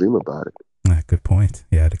it, you'll dream about it. Good point.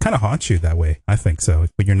 Yeah. It kind of haunts you that way. I think so.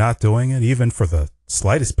 When you're not doing it, even for the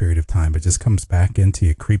slightest period of time, it just comes back into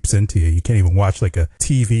you, creeps into you. You can't even watch like a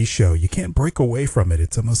TV show. You can't break away from it.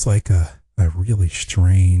 It's almost like a really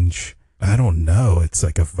strange, I don't know. It's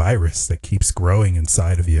like a virus that keeps growing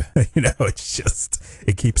inside of you.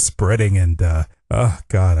 It keeps spreading. And, oh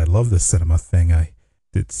God, I love the cinema thing.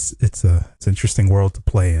 It's an interesting world to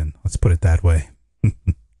play in. Let's put it that way.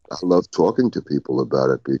 I love talking to people about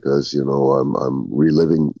it because, I'm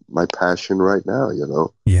reliving my passion right now,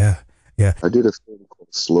 Yeah. Yeah. I did a film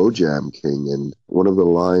called Slow Jam King, and one of the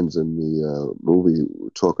lines in the movie,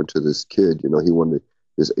 talking to this kid,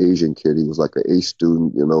 this Asian kid, he was like an A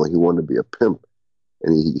student, he wanted to be a pimp,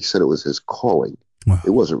 and he said it was his calling. Wow.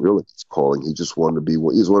 It wasn't really his calling. He just wanted to be,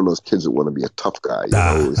 he's one of those kids that want to be a tough guy.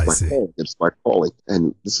 It's my calling.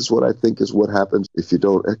 And this is what I think is what happens if you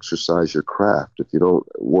don't exercise your craft, if you don't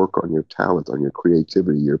work on your talent, on your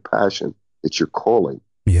creativity, your passion. It's your calling.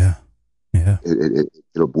 Yeah. Yeah.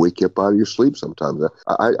 It'll wake you up out of your sleep sometimes.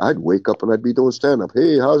 I'd wake up and I'd be doing stand-up.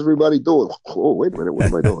 Hey, how's everybody doing? Oh, wait a minute. What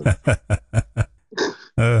am I doing?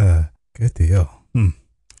 Good deal.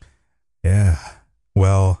 Yeah.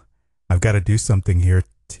 Well, I've got to do something here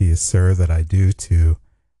to you, sir, that I do to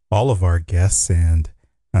all of our guests. And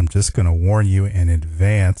I'm just going to warn you in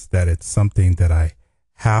advance that it's something that I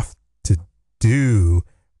have to do.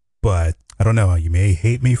 But I don't know. You may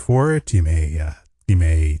hate me for it. You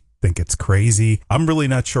may think it's crazy. I'm really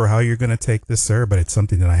not sure how you're going to take this, sir, but it's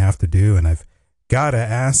something that I have to do, and I've got to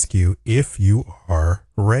ask you if you are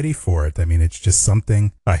ready for it. I mean, it's just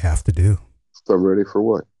something I have to do. So I'm ready for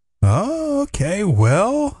what? Oh, okay.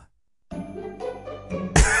 Well,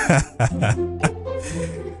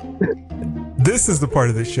 this is the part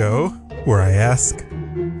of the show where I ask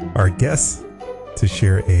our guests to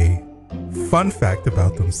share a fun fact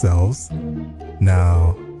about themselves.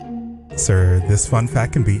 Now, sir, this fun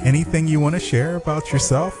fact can be anything you want to share about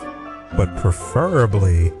yourself, but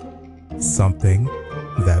preferably something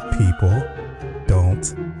that people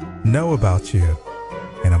don't know about you.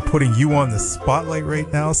 And I'm putting you on the spotlight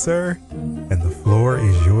right now, sir, and the floor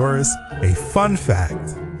is yours. A fun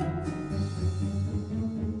fact.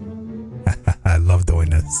 I love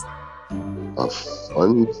doing this. A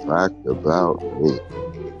fun fact about me.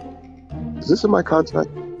 Is this in my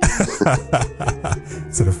contract?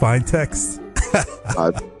 It's a defined text.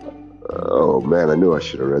 Oh man, I knew I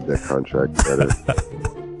should have read that contract better.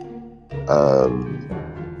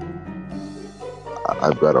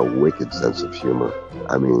 I've got a wicked sense of humor.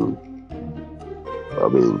 I mean,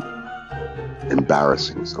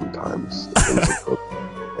 embarrassing sometimes.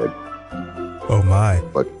 Oh my!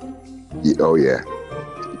 But oh yeah,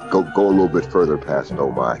 go a little bit further past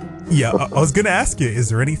oh my. Yeah, I was gonna ask you: is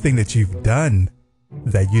there anything that you've done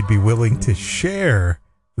that you'd be willing to share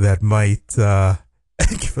that might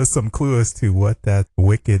give us some clue as to what that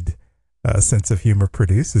wicked sense of humor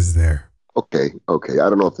produces there? Okay. I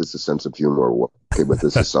don't know if this is sense of humor or what. Okay, but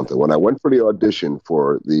this is something. When I went for the audition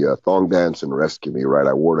for the Thong Dance and Rescue Me, right,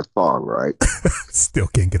 I wore the thong, right? Still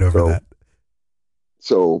can't get over that.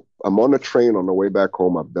 So I'm on the train on the way back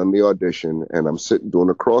home. I've done the audition, and I'm sitting doing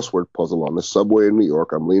a crossword puzzle on the subway in New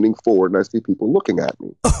York. I'm leaning forward, and I see people looking at me.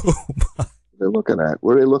 Oh, my. What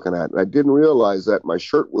are they looking at? And I didn't realize that my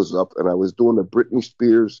shirt was up, and I was doing the Britney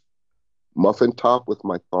Spears muffin top with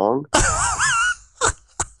my thong.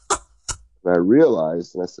 And I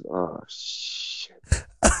realized, and I said, oh, shit.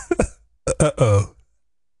 Uh-oh.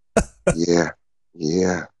 Yeah,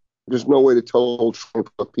 yeah. There's no way to tell old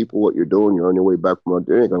people what you're doing. You're on your way back from out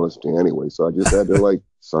there. They ain't gonna listen to you anyway. So I just had to like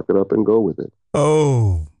suck it up and go with it.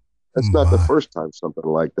 Oh That's not the my. first time something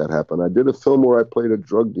like that happened. I did a film where I played a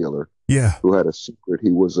drug dealer Yeah. who had a secret.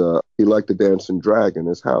 He liked to dance and drag in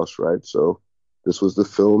his house, right? So this was the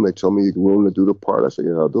film. They told me you're willing to do the part. I said,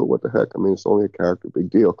 yeah, I'll do it. What the heck? I mean, it's only a character, big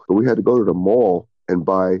deal. But we had to go to the mall and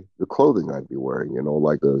buy the clothing I'd be wearing,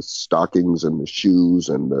 like the stockings and the shoes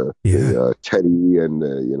and Yeah. the teddy and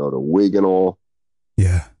the wig and all.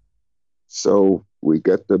 Yeah. So we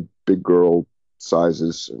get the big girl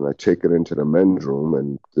sizes and I take it into the men's room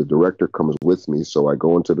and the director comes with me. So I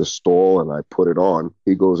go into the stall and I put it on.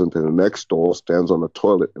 He goes into the next stall, stands on the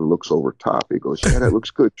toilet and looks over top. He goes, yeah, that looks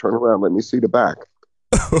good. Turn around. Let me see the back.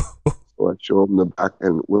 So I show him the back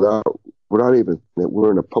and without even,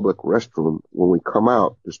 we're in a public restroom. When we come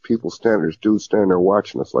out, there's dudes standing there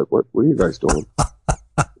watching us like, what are you guys doing?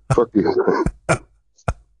 Fuck you.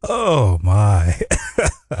 Oh my.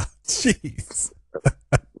 Jeez.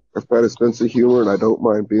 I've got a sense of humor and I don't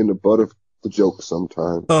mind being the butt of the joke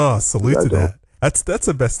sometimes. Oh, salute to that. That's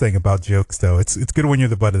the best thing about jokes, though. It's good when you're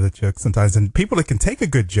the butt of the joke sometimes, and people that can take a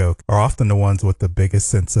good joke are often the ones with the biggest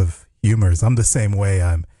sense of humors. I'm the same way.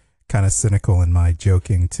 I'm kind of cynical in my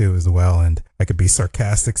joking too, as well, and I could be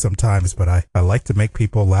sarcastic sometimes, but I like to make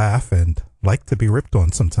people laugh and like to be ripped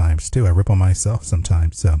on sometimes too. I rip on myself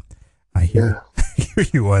sometimes, so I hear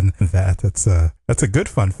you on that. That's a good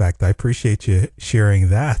fun fact. I appreciate you sharing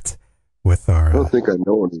that with our. I don't think I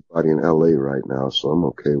know anybody in LA right now, so I'm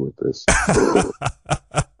okay with this.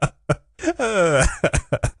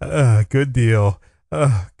 Good deal.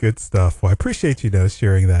 Good stuff. Well, I appreciate you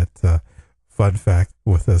sharing that fun fact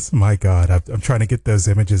with us. My God, I'm trying to get those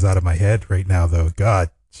images out of my head right now, though. God,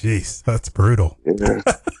 jeez, that's brutal. Yeah.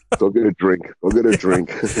 Go get a drink. Or two.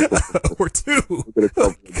 Go get a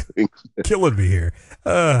couple of drinks. Killing me here.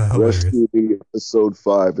 Rescue Me episode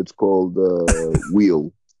 5. It's called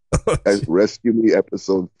Wheel. Rescue Me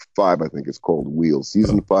episode 5. I think it's called Wheels.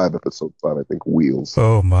 Season 5, episode 5. I think Wheels.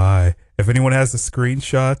 Oh my! If anyone has a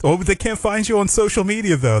screenshot, but they can't find you on social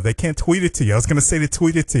media though. They can't tweet it to you. I was going to say to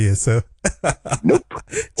tweet it to you. So nope.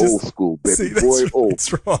 Old school, baby. See, boy. Old.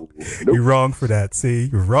 It's wrong. Nope. You're wrong for that. See,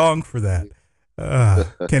 you're wrong for that.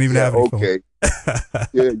 Can't even have any okay.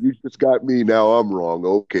 Yeah, you just got me. Now I'm wrong.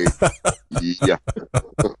 Okay. Yeah.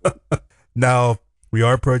 Now, we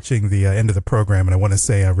are approaching the end of the program, and I want to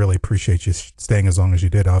say I really appreciate you staying as long as you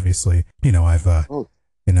did. Obviously, I've thank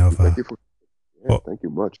you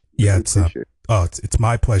much. Yeah, it's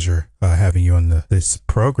my pleasure having you on this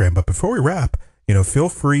program. But before we wrap, feel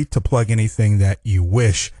free to plug anything that you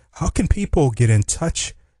wish. How can people get in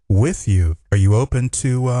touch with you? Are you open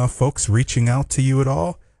to folks reaching out to you at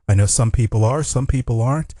all? I know some people are, some people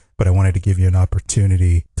aren't, but I wanted to give you an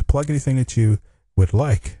opportunity to plug anything that you would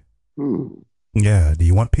like. Yeah. Do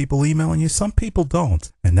you want people emailing you? Some people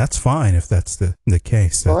don't, and that's fine if that's the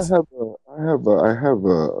case. I have a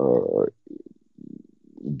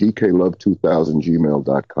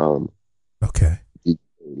DKLove2000gmail.com. Okay.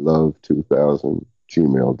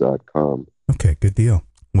 DKLove2000gmail.com. Okay, good deal.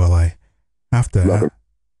 Well, I have to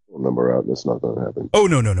number out. That's not going to happen. Oh,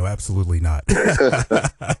 no, absolutely not.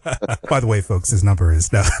 By the way, folks, his number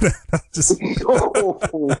is not just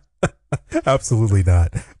absolutely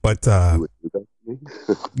not. But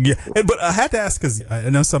yeah, but I had to ask because I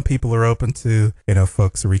know some people are open to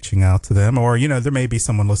folks reaching out to them, or there may be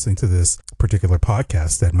someone listening to this particular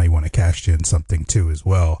podcast that may want to cash in something too as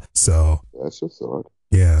well. So that's a thought.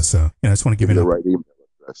 Yeah, so I just want to give you the right email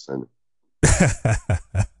address and.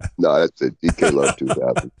 No, that's it. DK Love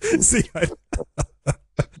 2000. See,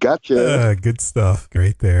 gotcha. Good stuff.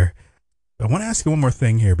 Great there. I want to ask you one more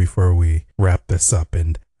thing here before we wrap this up.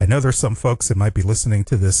 And I know there's some folks that might be listening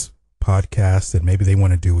to this podcast and maybe they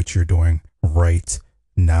want to do what you're doing right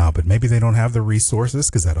now, but maybe they don't have the resources,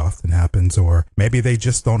 because that often happens, or maybe they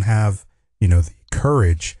just don't have, the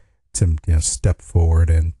courage to step forward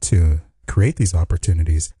and to create these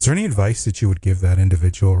opportunities. Is there any advice that you would give that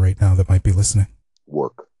individual right now that might be listening?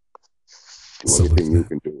 Work. Anything you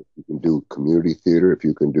can do. You can do community theater. If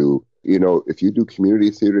you can do, if you do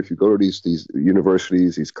community theater, if you go to these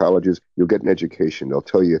universities, these colleges, you'll get an education. They'll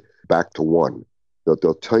tell you back to one.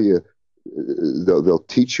 They'll tell you, they'll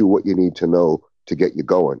teach you what you need to know to get you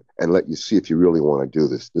going and let you see if you really want to do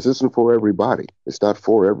this. This isn't for everybody. It's not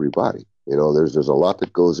for everybody. There's a lot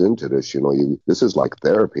that goes into this. This is like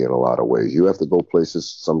therapy in a lot of ways. You have to go places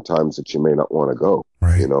sometimes that you may not want to go.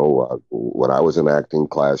 Right. When I was in acting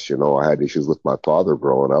class, I had issues with my father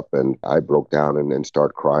growing up, and I broke down and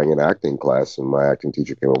started crying in acting class. And my acting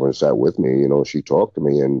teacher came over and sat with me. She talked to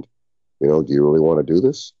me, and do you really want to do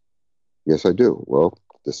this? Yes, I do. Well,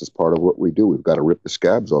 this is part of what we do. We've got to rip the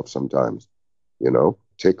scabs off sometimes,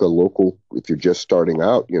 Take a local, if you're just starting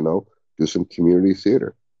out, do some community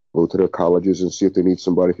theater. Go to their colleges and see if they need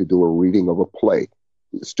somebody to do a reading of a play.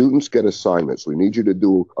 Students get assignments. We need you to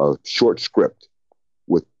do a short script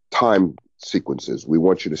with time sequences. We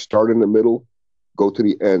want you to start in the middle, go to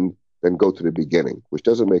the end, then go to the beginning, which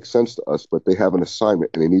doesn't make sense to us, but they have an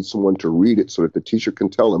assignment and they need someone to read it so that the teacher can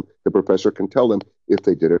tell them, the professor can tell them if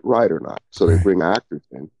they did it right or not. So they bring actors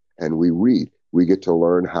in and we read. We get to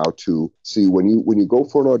learn how to see when you go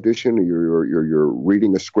for an audition or you're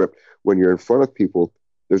reading a script, when you're in front of people,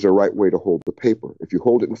 there's a right way to hold the paper. If you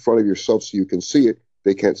hold it in front of yourself so you can see it,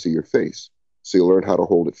 they can't see your face. So you learn how to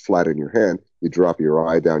hold it flat in your hand. You drop your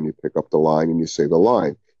eye down, you pick up the line, and you say the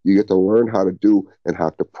line. You get to learn how to do and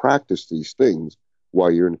how to practice these things while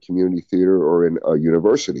you're in community theater or in a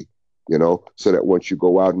university, so that once you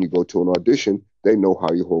go out and you go to an audition, they know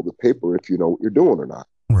how you hold the paper if you know what you're doing or not.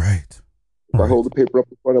 Right. If I hold the paper up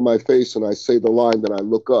in front of my face and I say the line, then I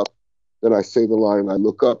look up, then I say the line and I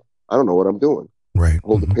look up, I don't know what I'm doing. Right. I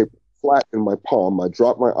hold the paper flat in my palm, I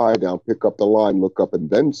drop my eye down, pick up the line, look up, and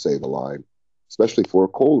then say the line, especially for a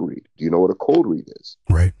cold read. Do you know what a cold read is?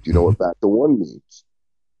 Right. Do you know what back to one means?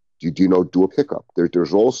 Do a pickup?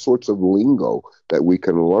 There's all sorts of lingo that we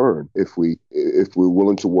can learn if we're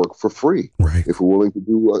willing to work for free. Right. If we're willing to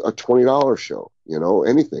do a $20 show,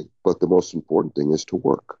 anything. But the most important thing is to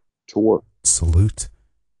work. To work. Salute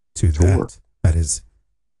to that. Work. That is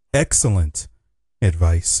excellent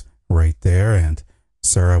advice right there. And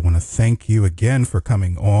sir, I want to thank you again for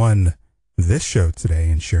coming on this show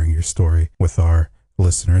today and sharing your story with our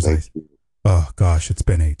listeners. Thank you. Oh gosh, it's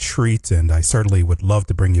been a treat, and I certainly would love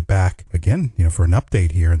to bring you back again, for an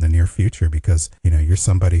update here in the near future, because, you're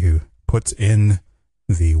somebody who puts in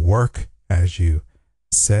the work, as you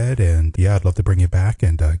said, and yeah, I'd love to bring you back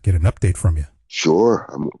and get an update from you.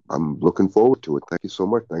 Sure. I'm looking forward to it. Thank you so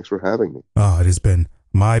much. Thanks for having me. Oh, it has been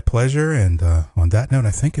my pleasure. And on that note,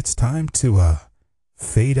 I think it's time to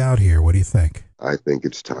fade out here. What do you think? I think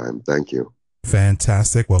it's time. Thank you.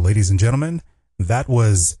 Fantastic. Well, ladies and gentlemen, that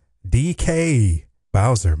was DK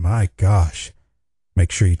Bowser. My gosh.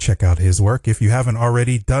 Make sure you check out his work if you haven't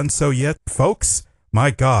already done so yet, folks.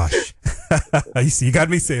 My gosh. You see, you got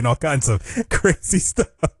me saying all kinds of crazy stuff.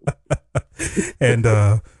 And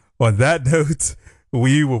on that note,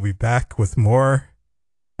 we will be back with more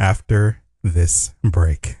after this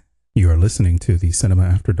break. You are listening to the Cinema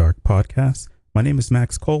After Dark podcast. My name is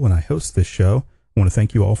Max Cole and I host this show. I want to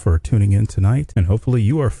thank you all for tuning in tonight, and hopefully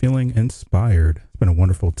you are feeling inspired. It's been a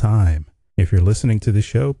wonderful time. If you're listening to the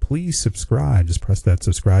show, please subscribe. Just press that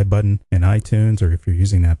subscribe button in iTunes, or if you're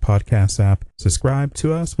using that podcast app, subscribe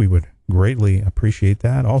to us. We would greatly appreciate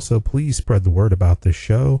that. Also, please spread the word about this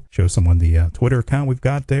show. Show someone the Twitter account we've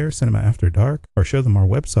got there, Cinema After Dark, or show them our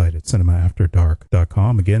website at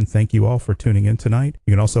cinemafterdark.com. Again, thank you all for tuning in tonight.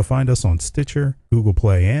 You can also find us on Stitcher, Google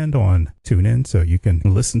Play, and on TuneIn, so you can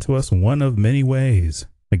listen to us one of many ways.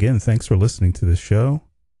 Again, thanks for listening to this show.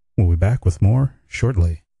 We'll be back with more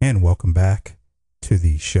shortly. And welcome back to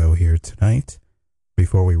the show here tonight.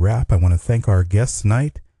 Before we wrap, I want to thank our guest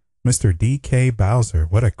tonight, Mr. DK Bowser.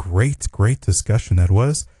 What a great discussion that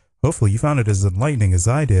was. Hopefully you found it as enlightening as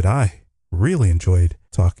I did. I really enjoyed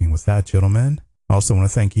talking with that gentleman. I also want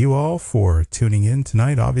to thank you all for tuning in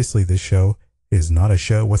tonight. Obviously, this show is not a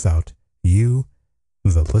show without you,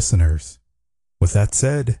 the listeners. With that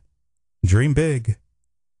said, dream big,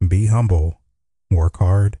 be humble, work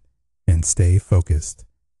hard, and stay focused.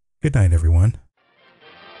 Good night, everyone.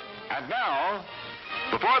 And now,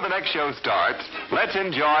 before the next show starts, let's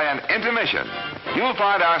enjoy an intermission. You'll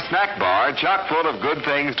find our snack bar chock full of good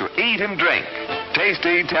things to eat and drink.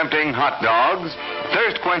 Tasty, tempting hot dogs,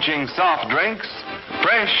 thirst-quenching soft drinks,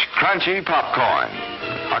 fresh, crunchy popcorn,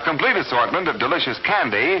 a complete assortment of delicious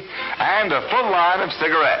candy, and a full line of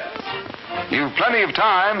cigarettes. You've plenty of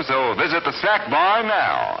time, so visit the snack bar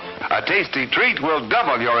now. A tasty treat will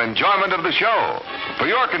double your enjoyment of the show. For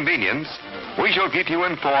your convenience, we shall keep you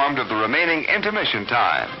informed of the remaining intermission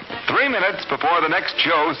time, 3 minutes before the next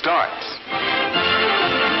show starts.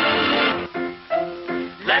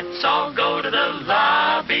 Let's all go to the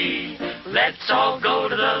lobby. Let's all go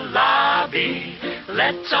to the lobby.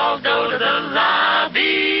 Let's all go to the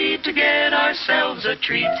lobby to get ourselves a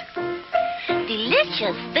treat.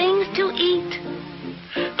 Delicious things to eat.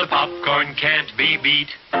 The popcorn can't be beat.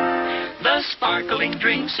 The sparkling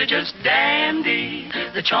drinks are just dandy.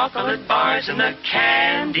 The chocolate bars and the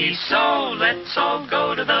candy. So let's all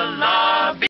go to the lobby.